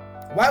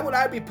 Why would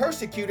I be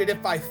persecuted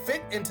if I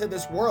fit into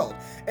this world?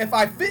 If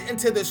I fit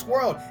into this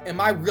world, am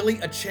I really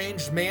a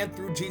changed man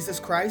through Jesus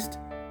Christ?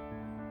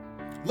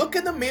 Look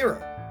in the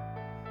mirror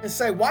and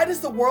say, why does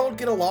the world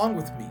get along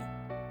with me?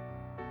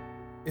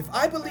 If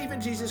I believe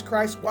in Jesus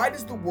Christ, why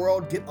does the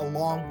world get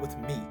along with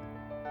me?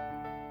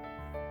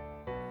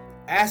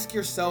 Ask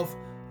yourself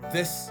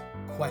this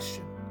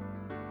question.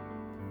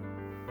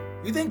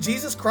 You think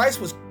Jesus Christ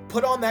was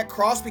put on that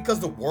cross because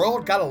the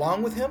world got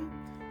along with him?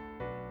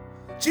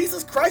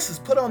 Jesus Christ was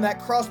put on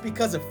that cross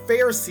because of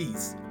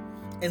Pharisees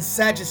and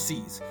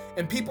Sadducees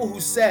and people who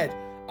said,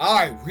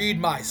 I read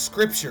my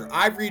scripture,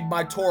 I read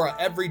my Torah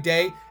every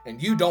day,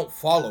 and you don't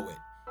follow it.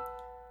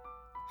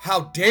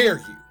 How dare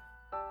you?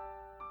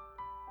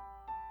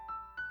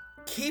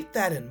 Keep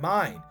that in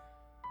mind.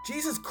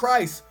 Jesus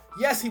Christ,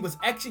 yes, he was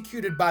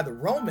executed by the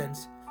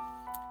Romans,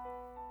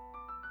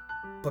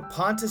 but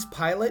Pontius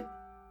Pilate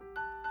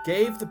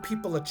gave the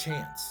people a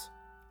chance.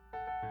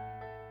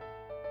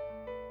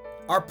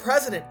 Our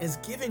president is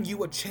giving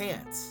you a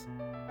chance.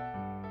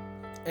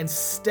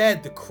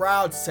 Instead, the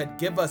crowd said,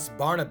 give us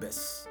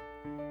Barnabas.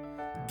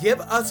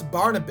 Give us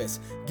Barnabas.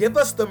 Give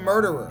us the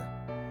murderer.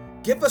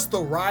 Give us the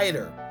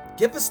rioter.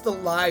 Give us the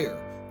liar.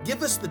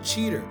 Give us the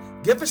cheater.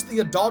 Give us the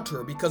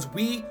adulterer, because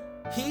he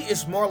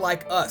is more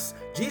like us.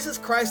 Jesus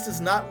Christ is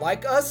not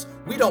like us.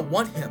 We don't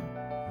want him.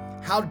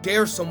 How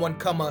dare someone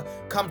come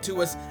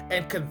to us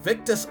and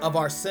convict us of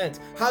our sins?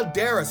 How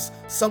dare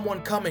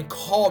someone come and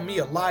call me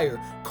a liar,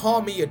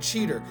 call me a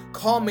cheater,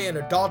 call me an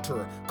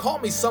adulterer, call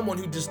me someone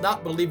who does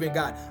not believe in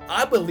God?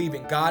 I believe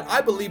in God.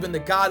 I believe in the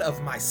God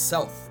of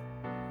myself.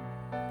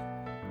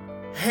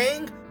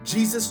 Hang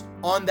Jesus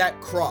on that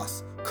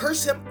cross.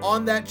 Curse him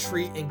on that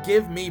tree and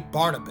give me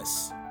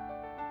Barnabas.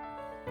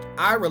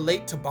 I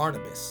relate to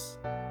Barnabas.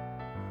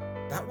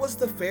 That was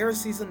the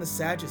Pharisees and the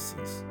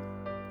Sadducees,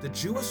 the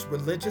Jewish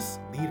religious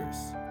leaders,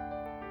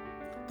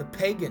 the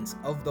pagans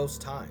of those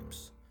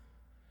times.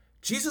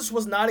 Jesus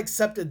was not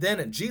accepted then,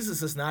 and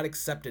Jesus is not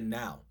accepted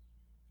now.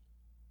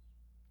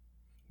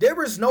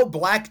 There is no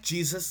black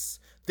Jesus.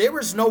 There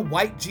is no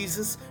white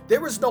Jesus.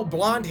 There is no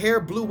blonde hair,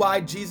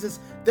 blue-eyed Jesus.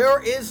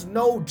 There is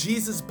no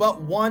Jesus but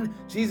one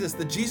Jesus,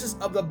 the Jesus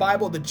of the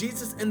Bible, the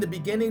Jesus in the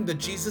beginning, the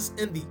Jesus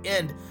in the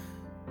end,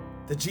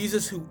 the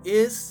Jesus who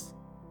is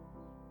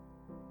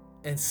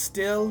and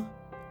still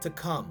to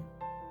come.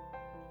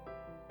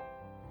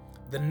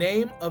 The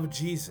name of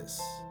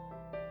Jesus.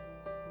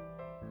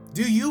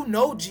 Do you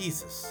know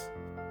Jesus?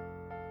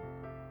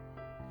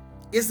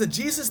 Is the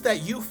Jesus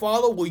that you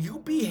follow, will you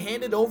be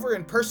handed over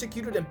and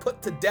persecuted and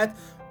put to death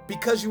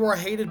because you are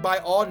hated by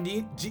all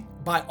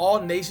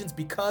nations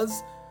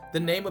because the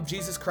name of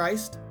Jesus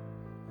Christ?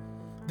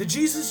 The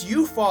Jesus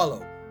you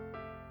follow,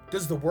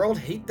 does the world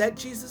hate that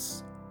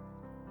Jesus?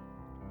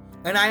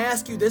 And I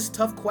ask you this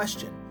tough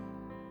question.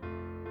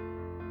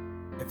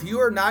 If you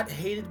are not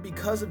hated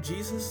because of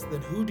Jesus,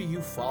 then who do you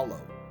follow?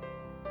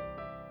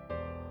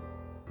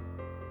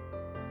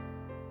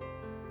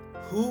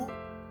 Who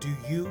do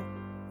you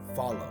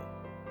follow?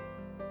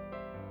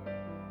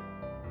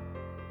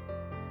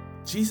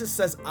 Jesus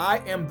says, I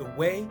am the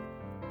way,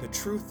 the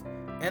truth,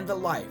 and the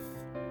life.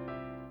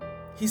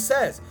 He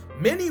says,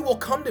 many will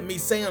come to me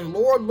saying,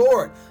 Lord,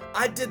 Lord,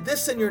 I did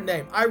this in your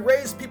name. I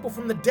raised people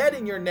from the dead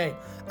in your name.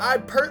 I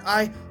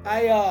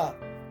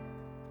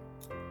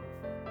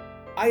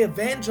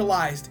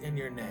evangelized in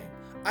your name.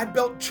 I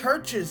built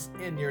churches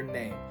in your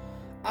name.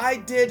 I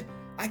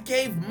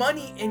gave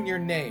money in your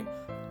name.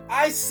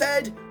 I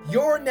said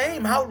your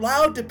name out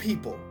loud to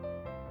people.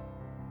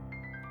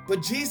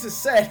 But Jesus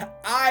said,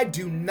 I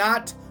do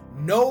not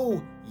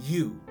know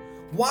you.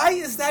 Why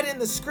is that in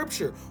the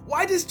scripture?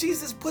 Why does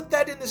Jesus put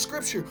that in the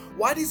scripture?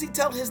 Why does he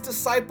tell his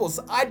disciples,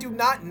 I do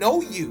not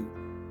know you?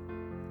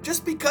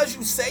 Just because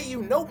you say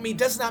you know me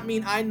does not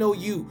mean I know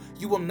you.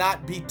 You will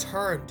not be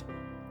turned.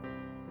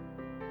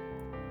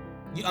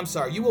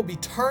 You will be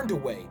turned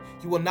away.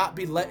 You will not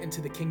be let into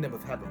the kingdom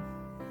of heaven.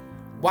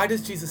 Why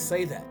does Jesus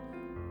say that?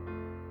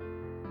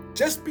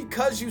 Just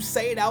because you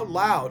say it out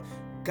loud,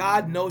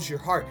 God knows your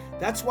heart.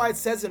 That's why it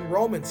says in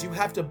Romans, you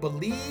have to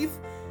believe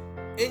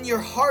in your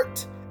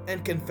heart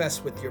and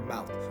confess with your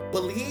mouth.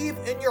 Believe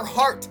in your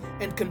heart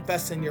and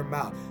confess in your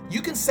mouth.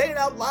 You can say it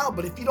out loud,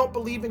 but if you don't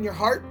believe in your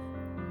heart,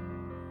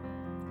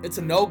 it's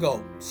a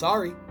no-go.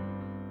 Sorry.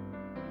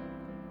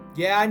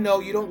 Yeah, I know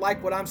you don't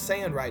like what I'm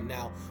saying right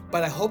now,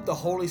 but I hope the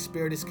Holy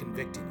Spirit is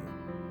convicting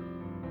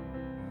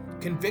you.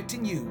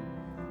 Convicting you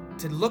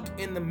to look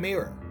in the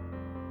mirror.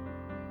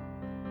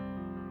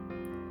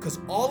 Because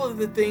all of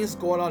the things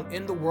going on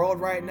in the world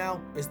right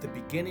now is the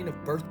beginning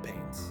of birth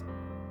pains.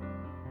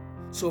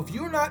 So if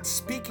you're not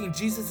speaking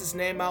Jesus'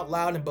 name out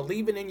loud and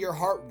believing in your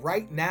heart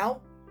right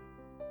now,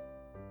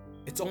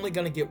 it's only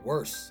going to get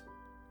worse.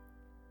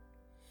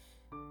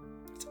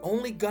 It's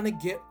only going to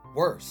get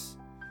worse.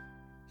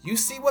 You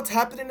see what's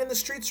happening in the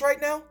streets right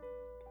now?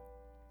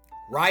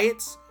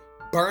 Riots,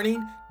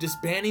 burning,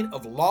 disbanding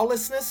of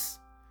lawlessness.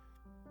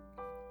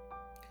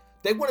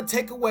 They want to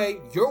take away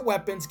your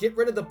weapons, get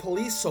rid of the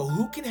police, so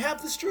who can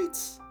have the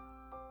streets?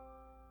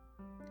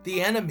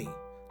 The enemy.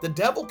 The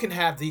devil can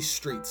have these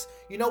streets.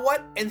 You know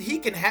what? And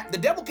the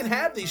devil can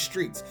have these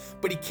streets,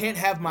 but he can't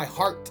have my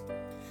heart.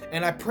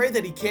 And I pray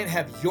that he can't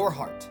have your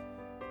heart.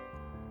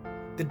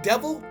 The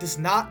devil does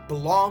not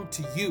belong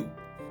to you.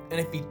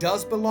 And if he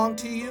does belong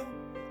to you,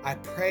 I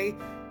pray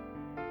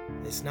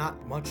it's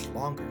not much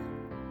longer.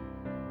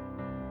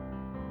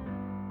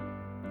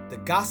 The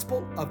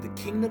gospel of the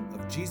kingdom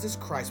of Jesus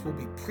Christ will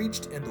be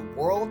preached in the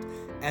world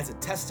as a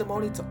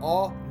testimony to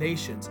all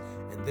nations,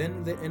 and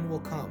then the end will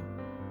come.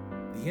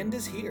 The end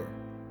is here.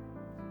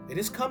 It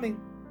is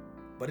coming,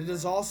 but it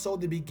is also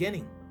the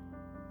beginning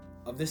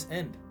of this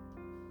end.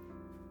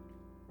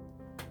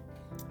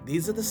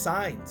 These are the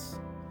signs.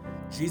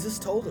 Jesus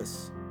told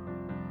us.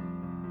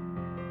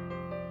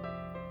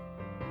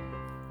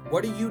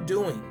 What are you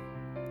doing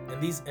in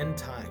these end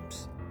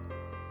times?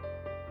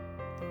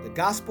 The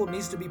gospel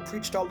needs to be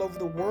preached all over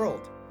the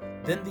world.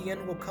 Then the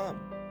end will come.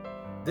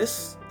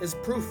 This is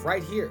proof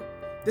right here.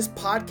 This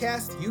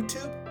podcast,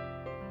 YouTube,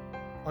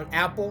 on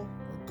Apple, or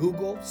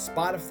Google,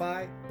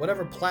 Spotify,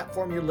 whatever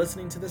platform you're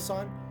listening to this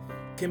on,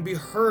 can be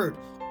heard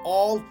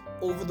all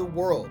over the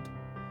world.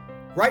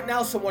 Right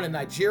now, someone in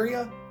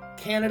Nigeria,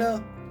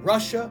 Canada,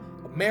 Russia,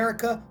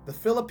 America, the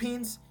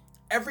Philippines,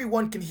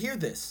 everyone can hear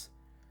this.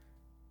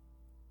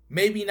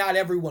 Maybe not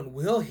everyone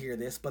will hear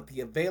this, but the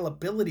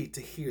availability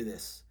to hear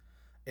this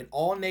in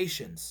all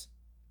nations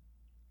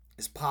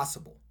is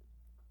possible.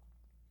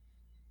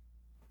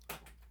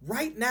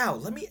 Right now,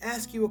 let me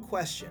ask you a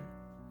question.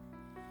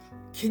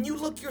 Can you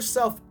look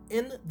yourself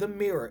in the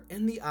mirror,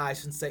 in the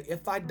eyes, and say,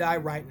 if I die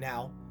right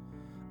now,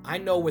 I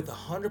know with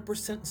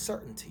 100%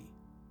 certainty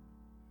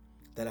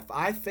that if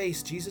I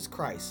face Jesus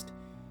Christ,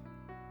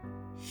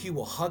 he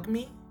will hug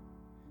me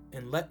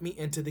and let me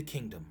into the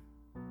kingdom.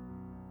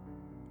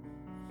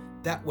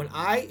 That when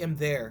I am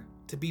there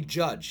to be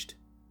judged,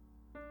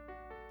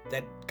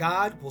 that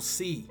God will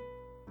see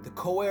the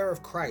co-heir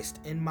of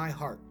Christ in my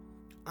heart.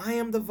 I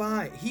am the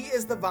vine. He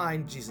is the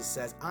vine, Jesus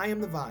says. I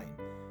am the vine,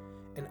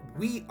 and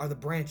we are the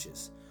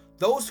branches.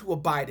 Those who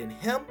abide in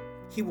him,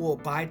 he will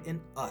abide in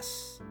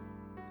us.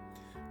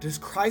 Does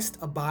Christ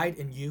abide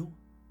in you?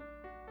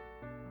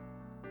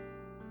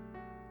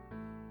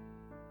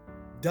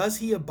 Does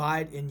he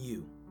abide in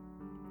you?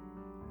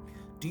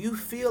 Do you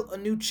feel a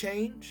new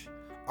change?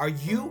 Are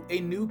you a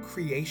new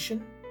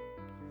creation?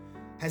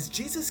 Has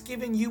Jesus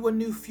given you a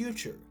new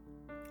future?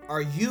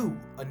 Are you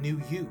a new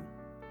you?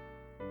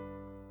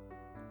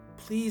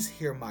 Please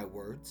hear my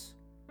words.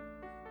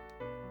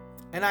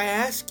 And I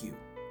ask you,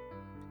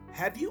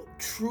 have you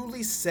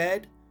truly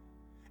said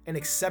and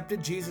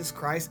accepted Jesus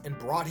Christ and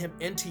brought him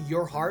into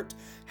your heart?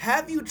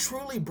 Have you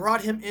truly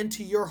brought him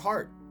into your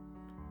heart?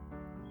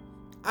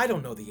 I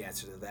don't know the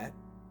answer to that.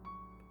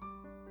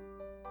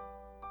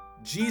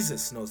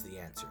 Jesus knows the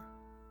answer.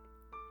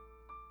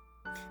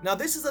 Now,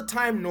 this is a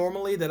time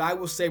normally that I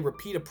will say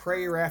repeat a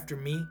prayer after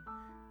me,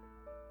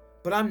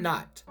 but I'm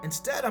not.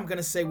 Instead, I'm going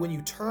to say when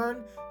you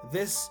turn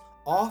this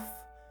off,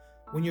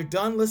 when you're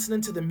done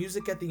listening to the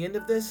music at the end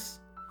of this,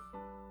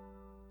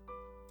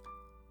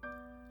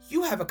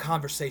 you have a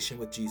conversation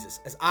with Jesus,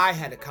 as I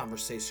had a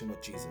conversation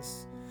with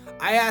Jesus.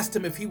 I asked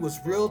him if he was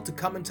real to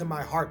come into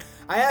my heart.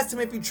 I asked him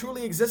if he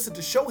truly existed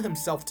to show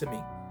himself to me.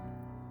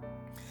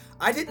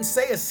 I didn't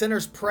say a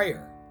sinner's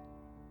prayer.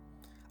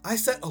 I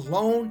sat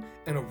alone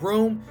in a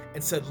room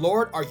and said,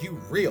 Lord, are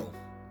you real?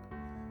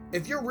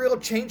 If you're real,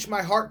 change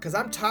my heart, because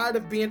I'm tired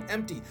of being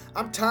empty.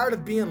 I'm tired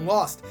of being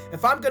lost.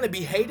 If I'm going to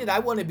be hated, I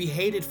want to be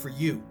hated for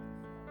you.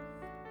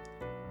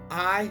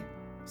 I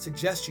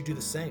suggest you do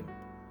the same.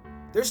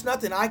 There's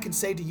nothing I can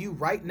say to you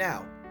right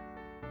now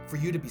for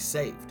you to be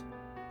saved.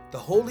 The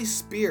Holy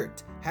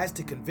Spirit has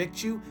to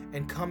convict you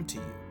and come to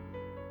you.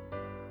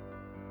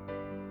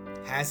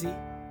 Has he?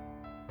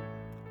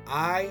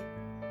 I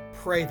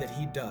pray that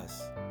he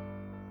does.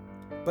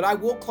 But I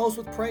will close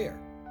with prayer.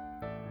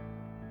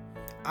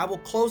 I will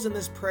close in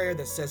this prayer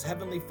that says,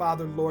 Heavenly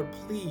Father, Lord,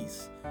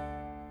 please,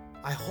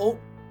 I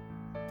hope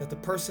that the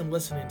person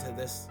listening to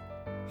this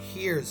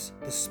hears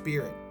the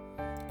Spirit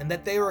and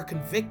that they are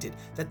convicted,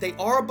 that they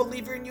are a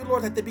believer in you,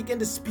 Lord, that they begin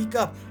to speak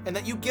up and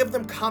that you give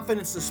them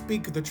confidence to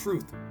speak the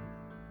truth.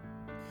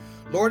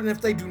 Lord, and if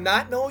they do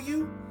not know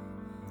you,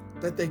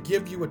 that they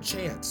give you a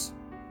chance.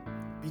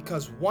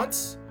 Because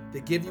once they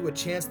give you a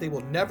chance, they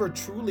will never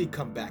truly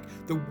come back.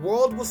 The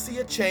world will see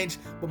a change,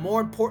 but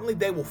more importantly,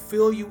 they will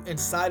feel you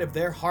inside of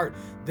their heart.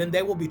 Then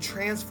they will be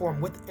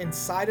transformed with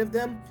inside of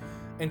them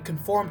and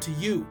conform to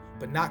you,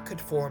 but not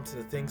conform to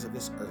the things of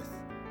this earth.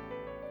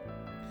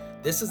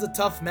 This is a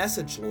tough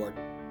message, Lord.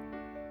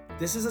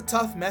 This is a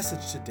tough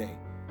message today.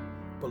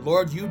 But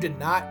Lord, you did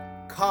not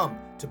come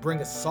to bring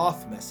a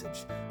soft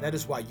message. That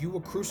is why you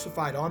were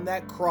crucified on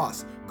that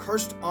cross,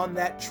 cursed on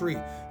that tree.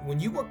 When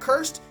you were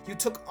cursed, you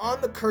took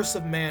on the curse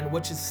of man,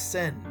 which is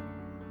sin.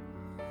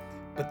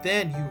 But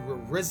then you were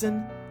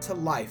risen to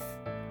life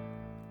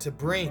to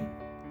bring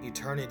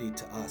eternity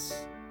to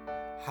us.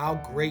 How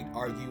great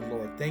are you,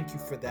 Lord? Thank you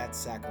for that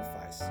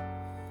sacrifice.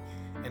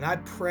 And I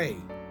pray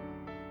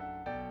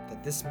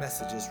that this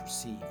message is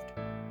received.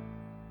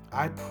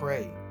 I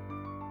pray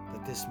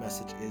that this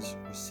message is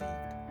received.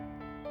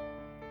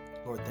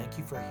 Lord, thank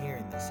you for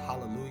hearing this.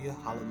 Hallelujah,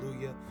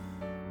 hallelujah.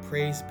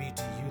 Praise be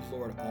to you,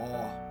 Lord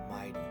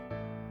Almighty.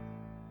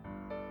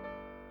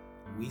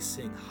 We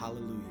sing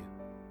hallelujah.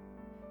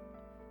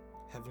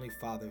 Heavenly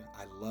Father,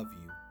 I love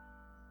you.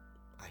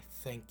 I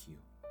thank you.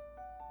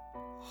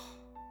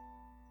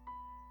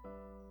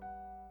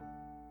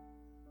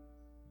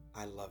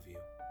 I love you.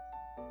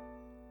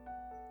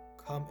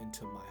 Come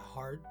into my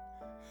heart.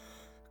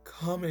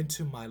 Come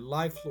into my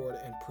life, Lord,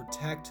 and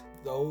protect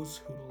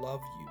those who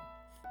love you.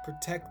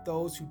 Protect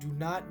those who do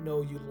not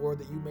know you, Lord,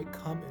 that you may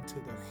come into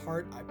their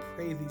heart. I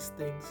pray these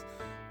things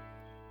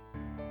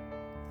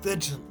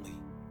vigilantly.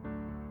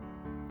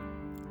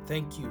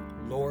 Thank you,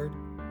 Lord,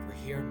 for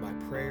hearing my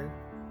prayer.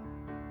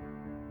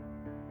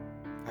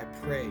 I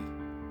pray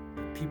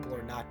that people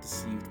are not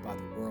deceived by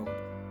the world,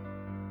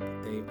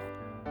 but they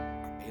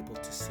are able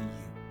to see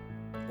you.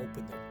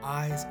 Open their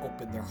eyes,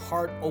 open their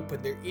heart,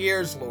 open their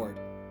ears, Lord.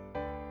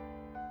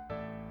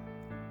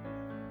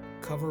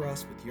 Cover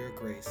us with your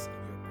grace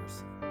and your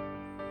mercy.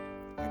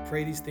 I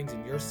pray these things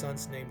in your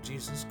Son's name,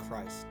 Jesus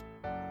Christ.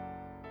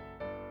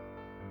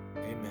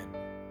 Amen.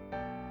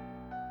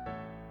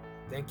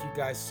 Thank you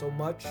guys so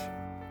much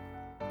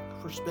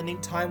for spending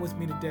time with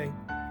me today.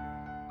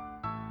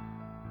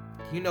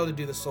 You know to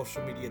do the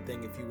social media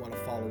thing if you want to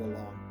follow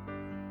along.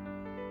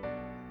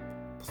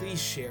 Please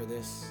share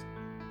this.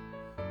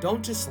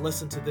 Don't just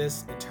listen to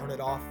this and turn it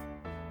off.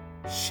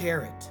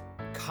 Share it.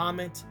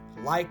 Comment,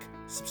 like,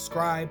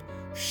 subscribe.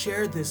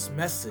 Share this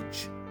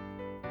message.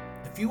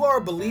 If you are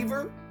a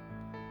believer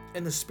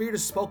and the Spirit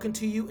has spoken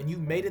to you and you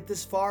made it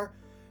this far,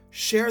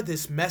 share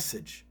this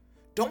message.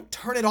 Don't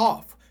turn it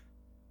off.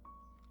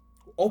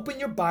 Open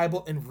your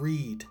Bible and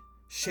read.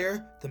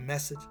 Share the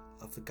message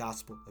of the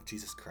gospel of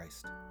Jesus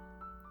Christ.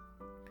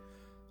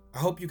 I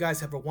hope you guys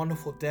have a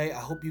wonderful day. I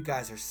hope you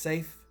guys are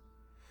safe.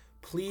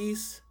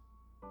 Please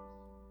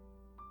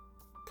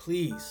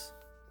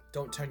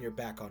don't turn your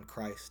back on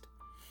Christ.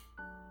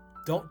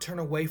 Don't turn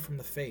away from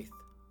the faith.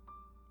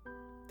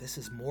 This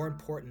is more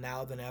important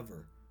now than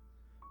ever.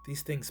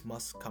 These things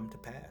must come to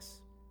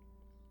pass.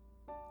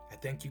 I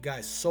thank you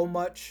guys so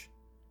much.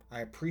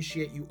 I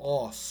appreciate you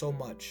all so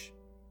much.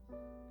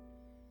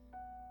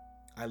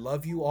 I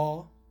love you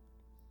all.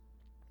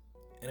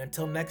 And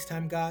until next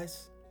time,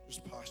 guys,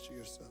 just posture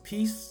yourself.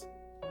 Peace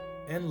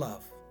and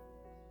love.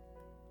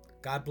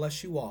 God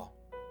bless you all.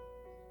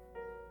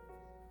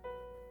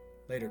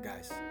 Later,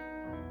 guys.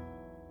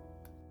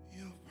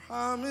 Your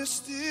promise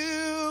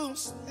still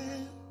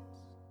stands.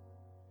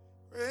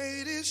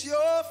 Great is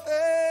your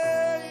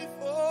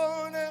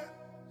faithfulness.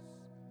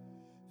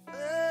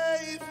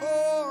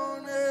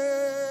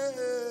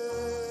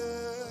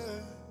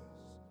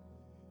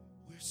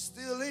 We're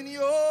still in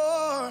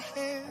your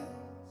hands.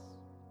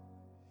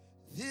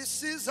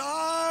 This is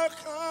our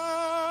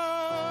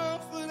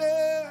confidence.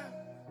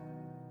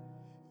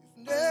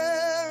 You've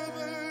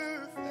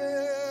never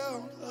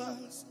failed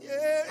us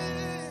yet.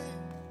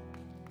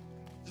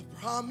 The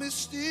promise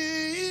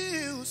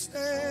still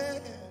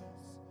stands.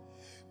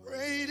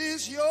 Great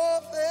is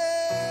your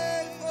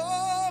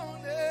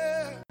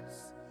faithfulness.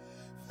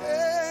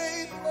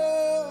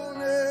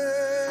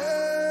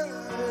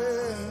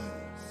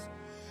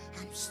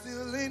 I'm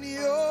still in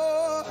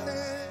your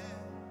hands.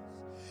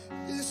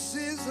 This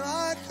is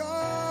my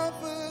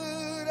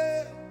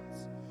confidence.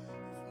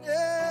 You've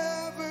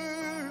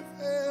never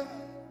failed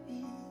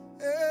me.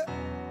 And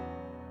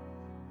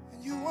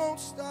you won't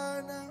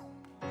start now.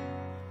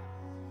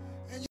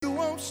 And you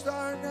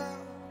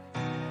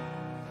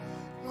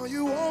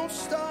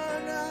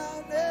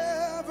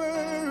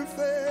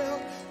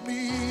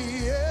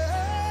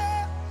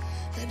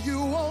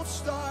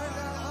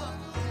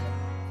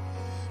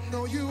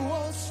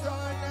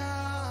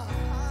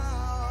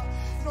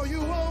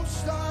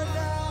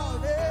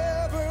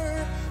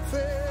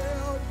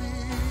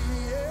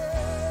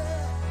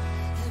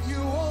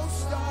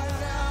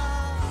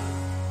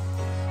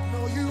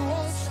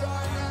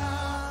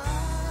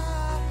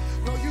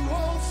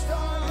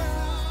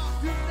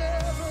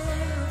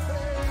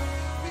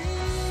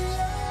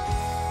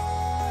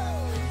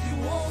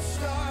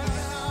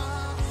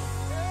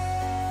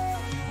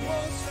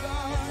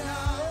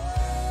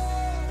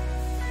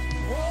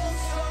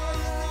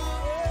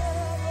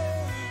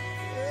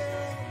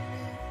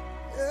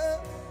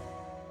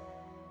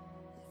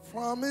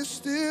promise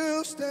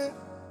still stands.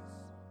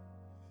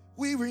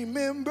 We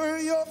remember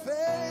your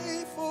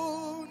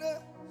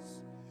faithfulness,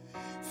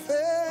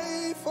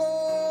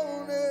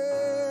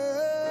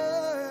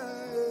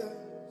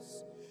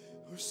 faithfulness.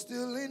 We're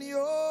still in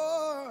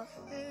your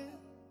hands.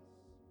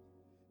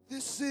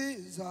 This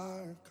is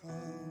our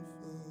confidence.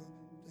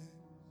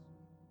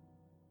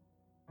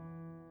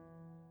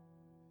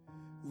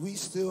 We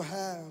still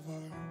have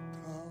our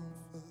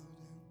confidence.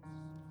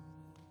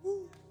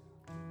 Woo.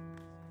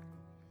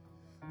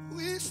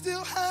 We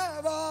still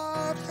have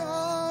our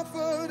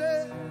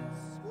confidence.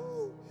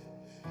 Woo.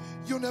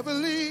 You'll never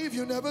leave,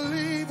 you'll never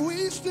leave.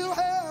 We still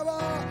have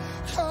our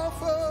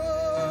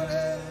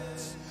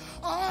confidence.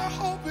 Our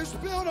hope is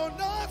built on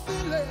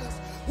nothing less.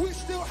 We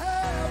still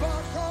have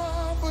our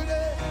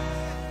confidence.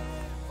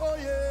 Oh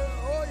yeah,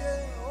 oh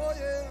yeah, oh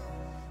yeah.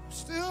 We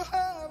still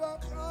have our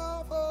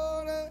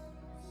confidence.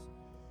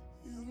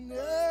 You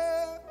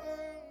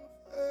never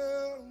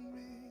failed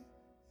me.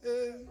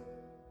 Yeah.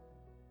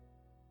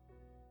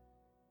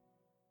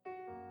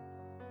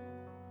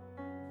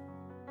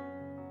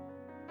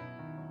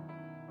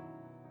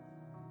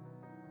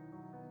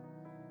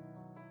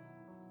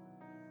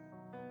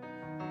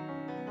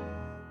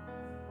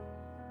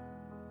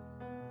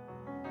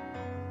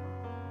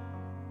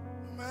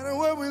 No matter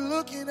what we're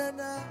looking at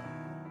now,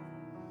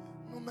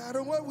 no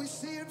matter what we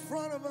see in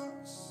front of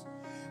us,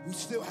 we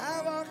still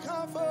have our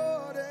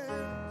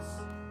confidence.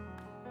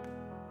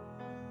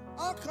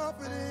 Our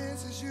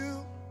confidence is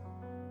you.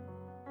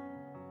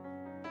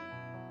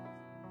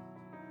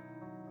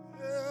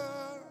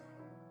 Yeah.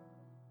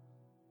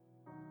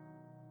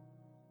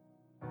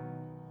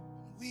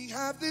 We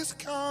have this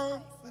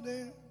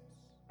confidence.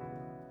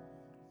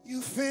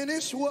 You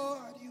finish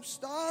what you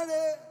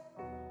started.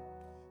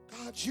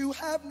 God, you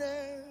have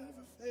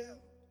never failed.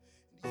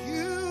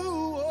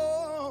 You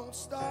won't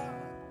stop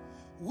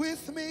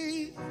with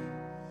me.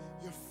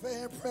 You're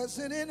fair,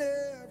 present in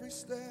every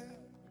step,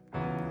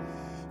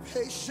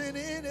 patient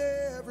in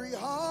every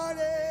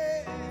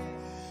heartache.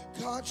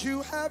 God,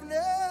 you have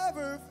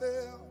never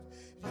failed.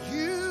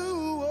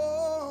 You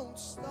won't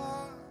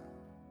stop.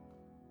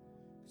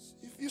 'Cause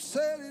if you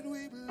said it,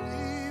 we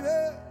believe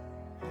it.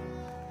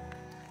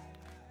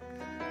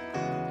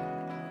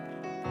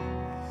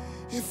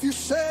 If you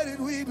said it,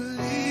 we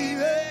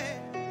believe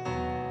it.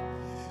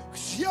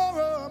 'Cause you're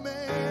a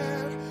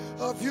man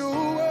of your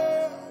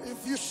word.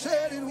 If you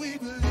said it, we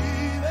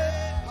believe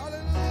it.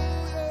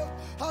 Hallelujah,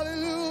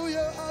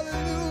 hallelujah,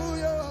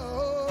 hallelujah.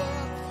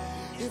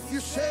 If you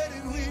said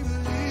it, we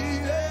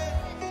believe it.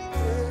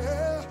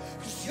 Yeah.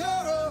 'Cause you're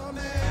a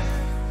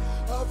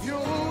man of your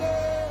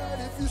word.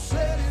 If you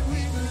said it,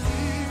 we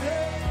believe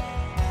it.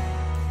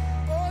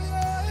 Oh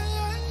yeah,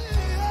 yeah,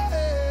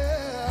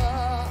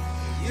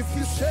 yeah. If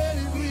you said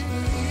it, we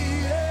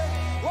believe it.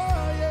 Oh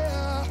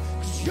yeah.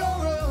 'Cause you're a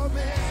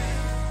man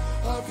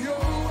of your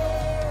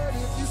word.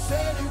 If you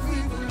said it, we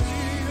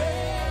believe it.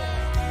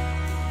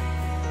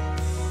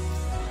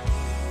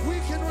 We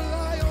can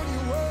rely on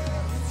your word.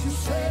 If you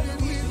said it,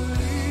 we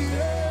believe it.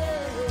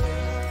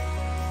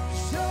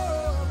 'Cause you're a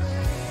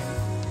man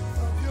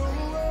of your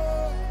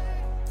word.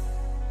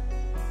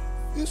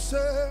 If you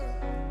said it,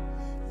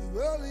 we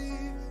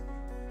believe it.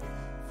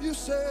 If you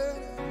said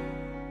it,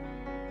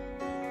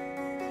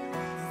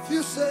 if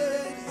you said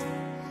it,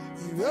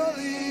 we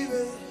believe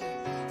it.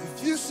 If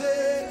you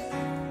said it,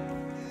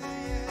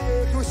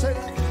 can we say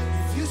that?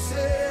 If you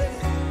said it,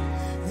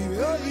 we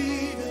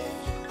believe it.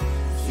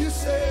 If you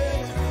said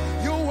it,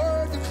 your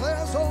word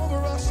declares over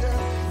us. Yeah.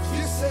 If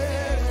you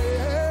said it,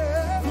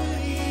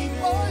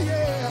 oh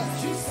yeah,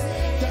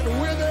 that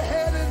we're the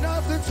head and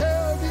not the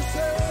tail. If you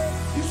said,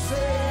 you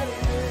said it,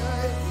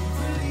 hey.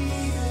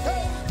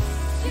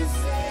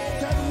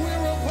 That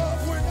we're above,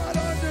 we're not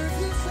under. If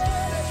you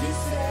said it,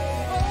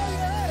 oh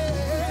yeah.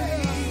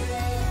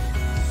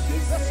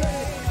 Let's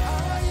say, I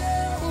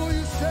am who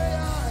you say I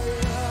am.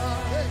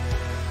 Hey.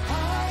 I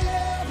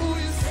am who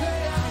you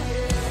say I am.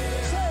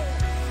 Say,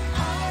 I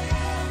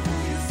am who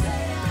you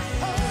say I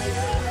am.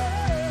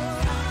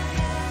 I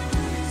am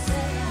who you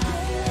say I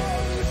am. Your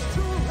word is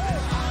true. Hey.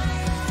 I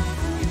am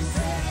who you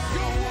say I am.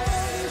 Your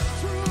word is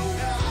true. I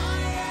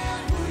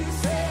am who you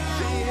say I am.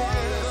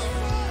 Your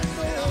word is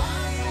final. I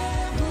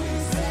am who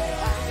you say I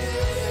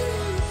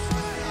am.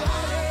 I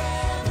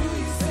am who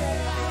you say I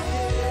am.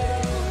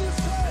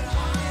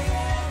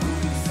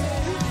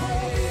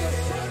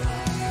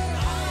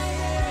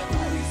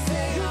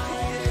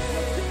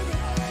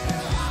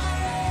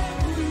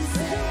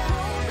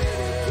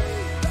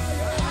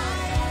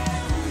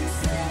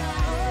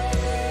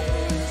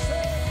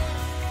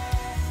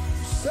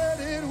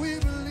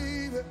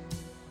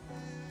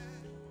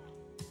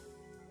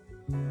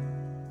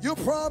 Your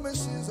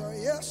promises are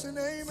yes and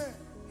amen.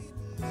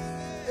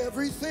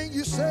 Everything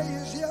you say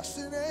is yes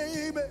and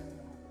amen.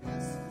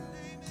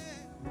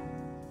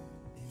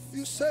 If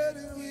you said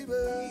it, we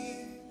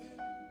believe.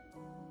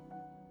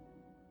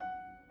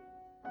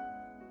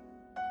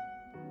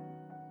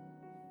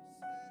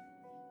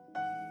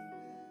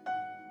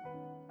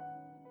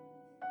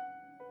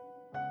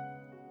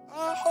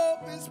 Our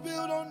hope is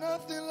built on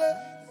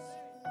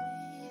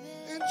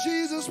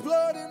Jesus'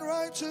 blood and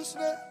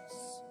righteousness.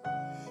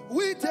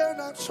 We dare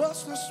not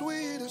trust the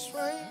sweetest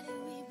frame.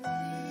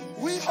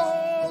 We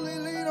wholly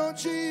lean on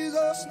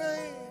Jesus'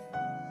 name.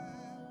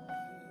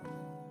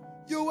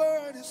 Your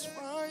word is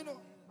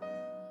final.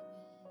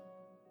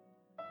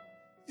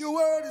 Your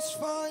word is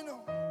final.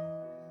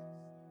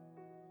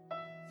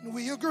 And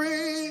we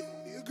agree,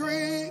 we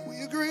agree,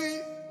 we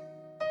agree.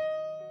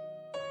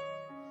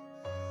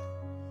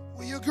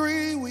 We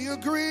agree, we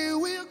agree,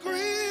 we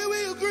agree,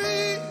 we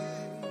agree.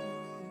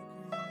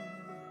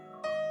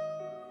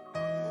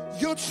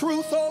 Your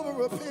truth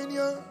over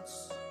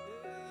opinions.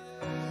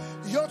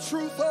 Your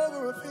truth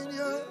over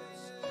opinions.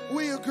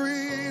 We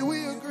agree,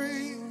 we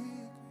agree.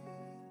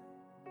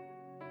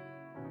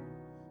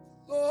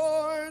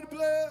 Lord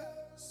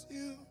bless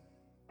you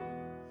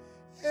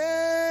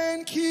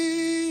and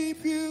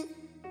keep you.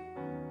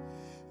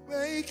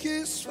 Make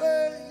his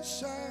face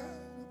shine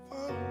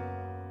upon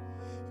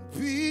you.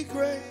 Be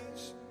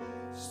gracious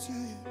to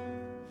you.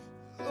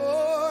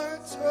 Lord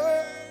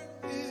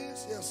turn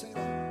his, sing it,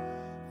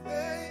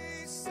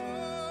 face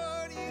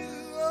on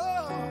you,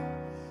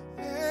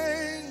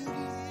 and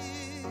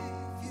give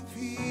you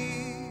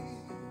peace.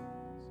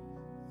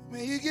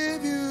 May he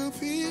give you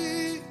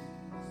peace.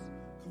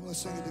 Come on, let's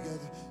sing it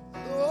together.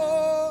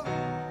 Lord,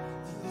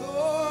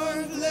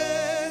 Lord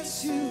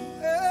bless you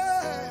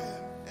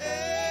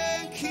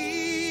and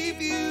keep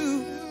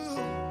you.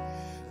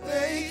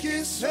 Make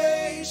his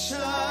face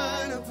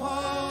shine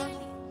upon you.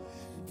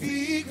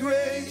 Be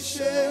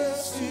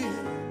gracious to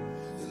you.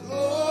 The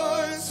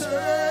Lord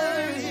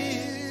turn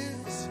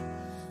his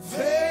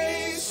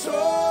face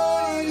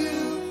on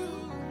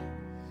you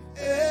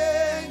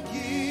and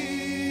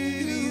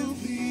give you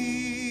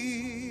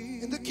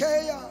peace. In the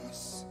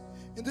chaos,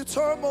 in the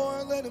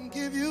turmoil, let him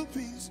give you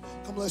peace.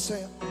 Come, let's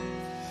say it.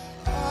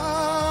 Amen.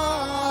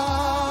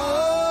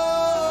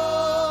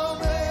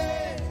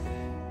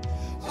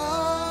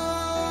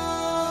 Amen.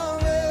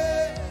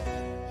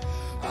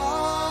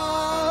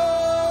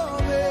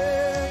 Amen.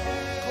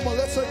 Come on,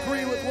 let's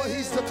agree with what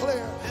he's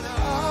declared.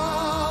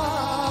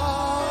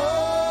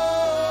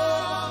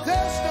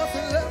 There's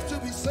nothing left to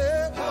be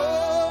said.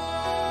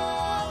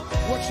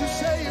 What you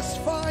say is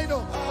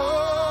final.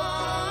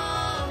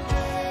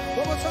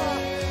 One more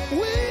time.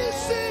 We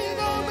sing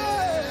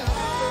amen.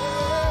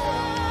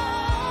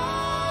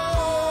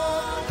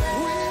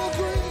 We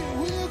agree,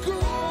 we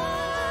agree.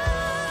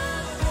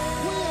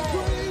 We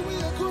agree, we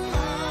agree.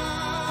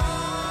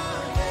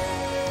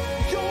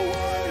 Your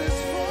word is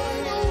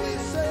final, we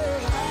say.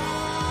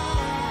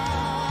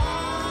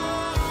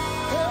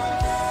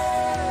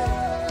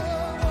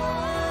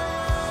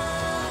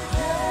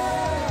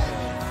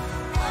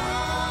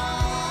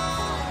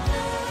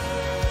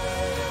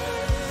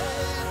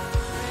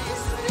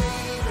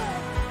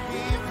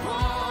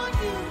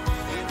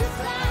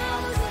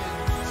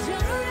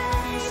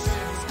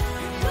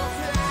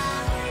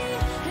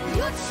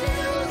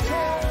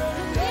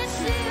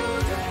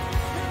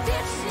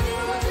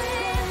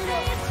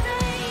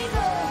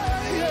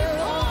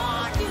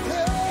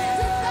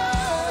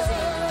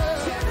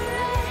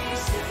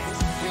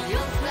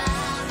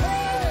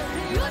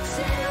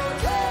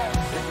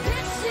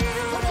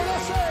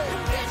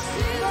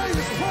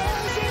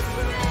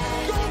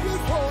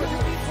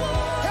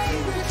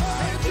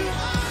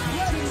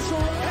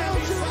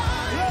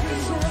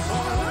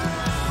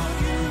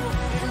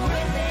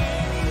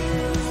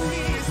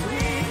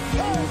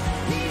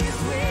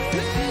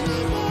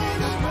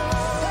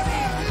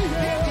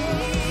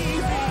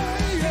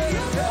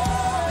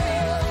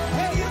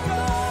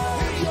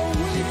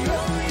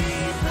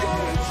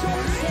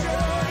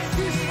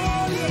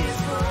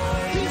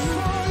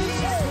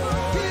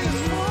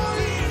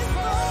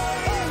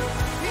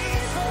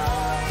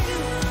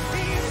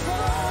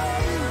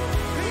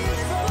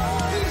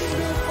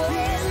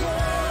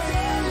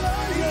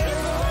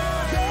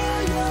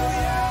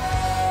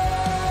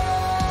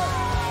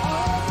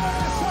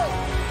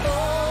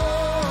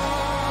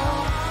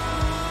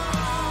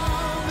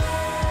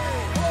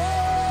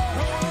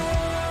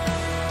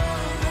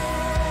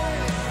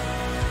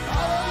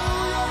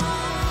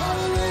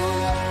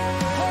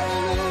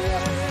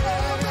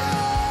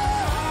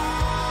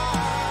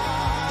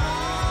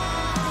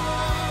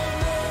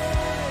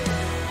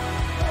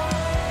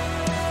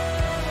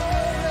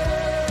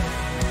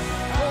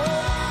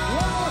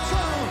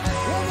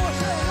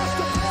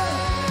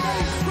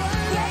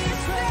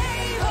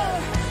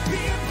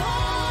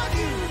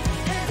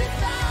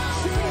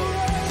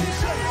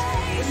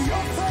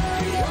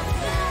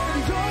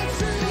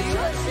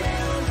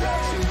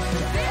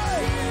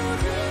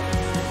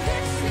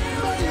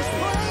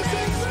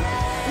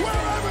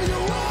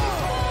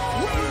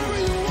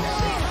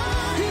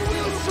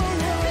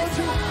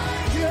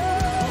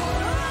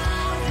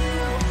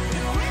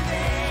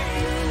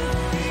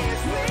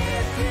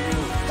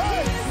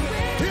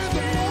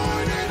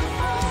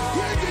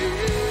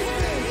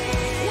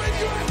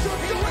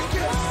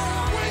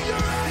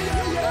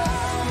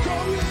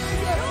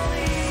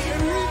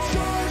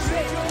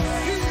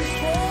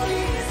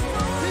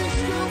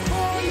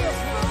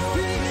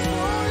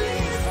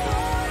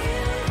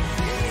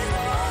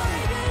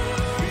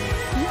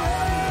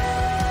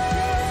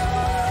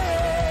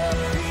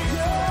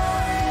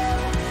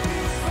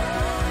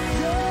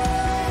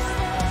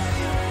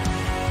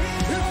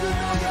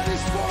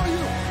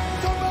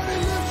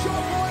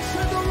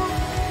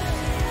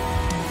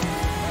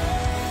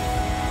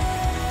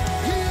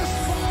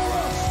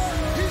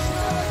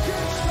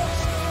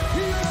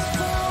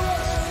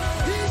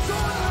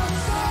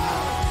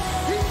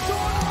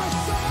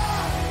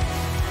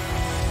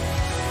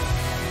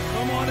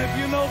 Come on, if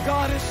you know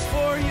God is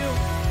for you,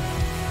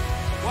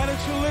 why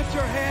don't you lift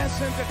your hands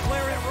and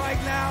declare it right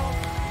now?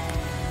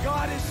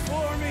 God is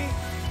for me.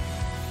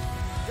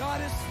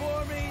 God is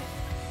for me.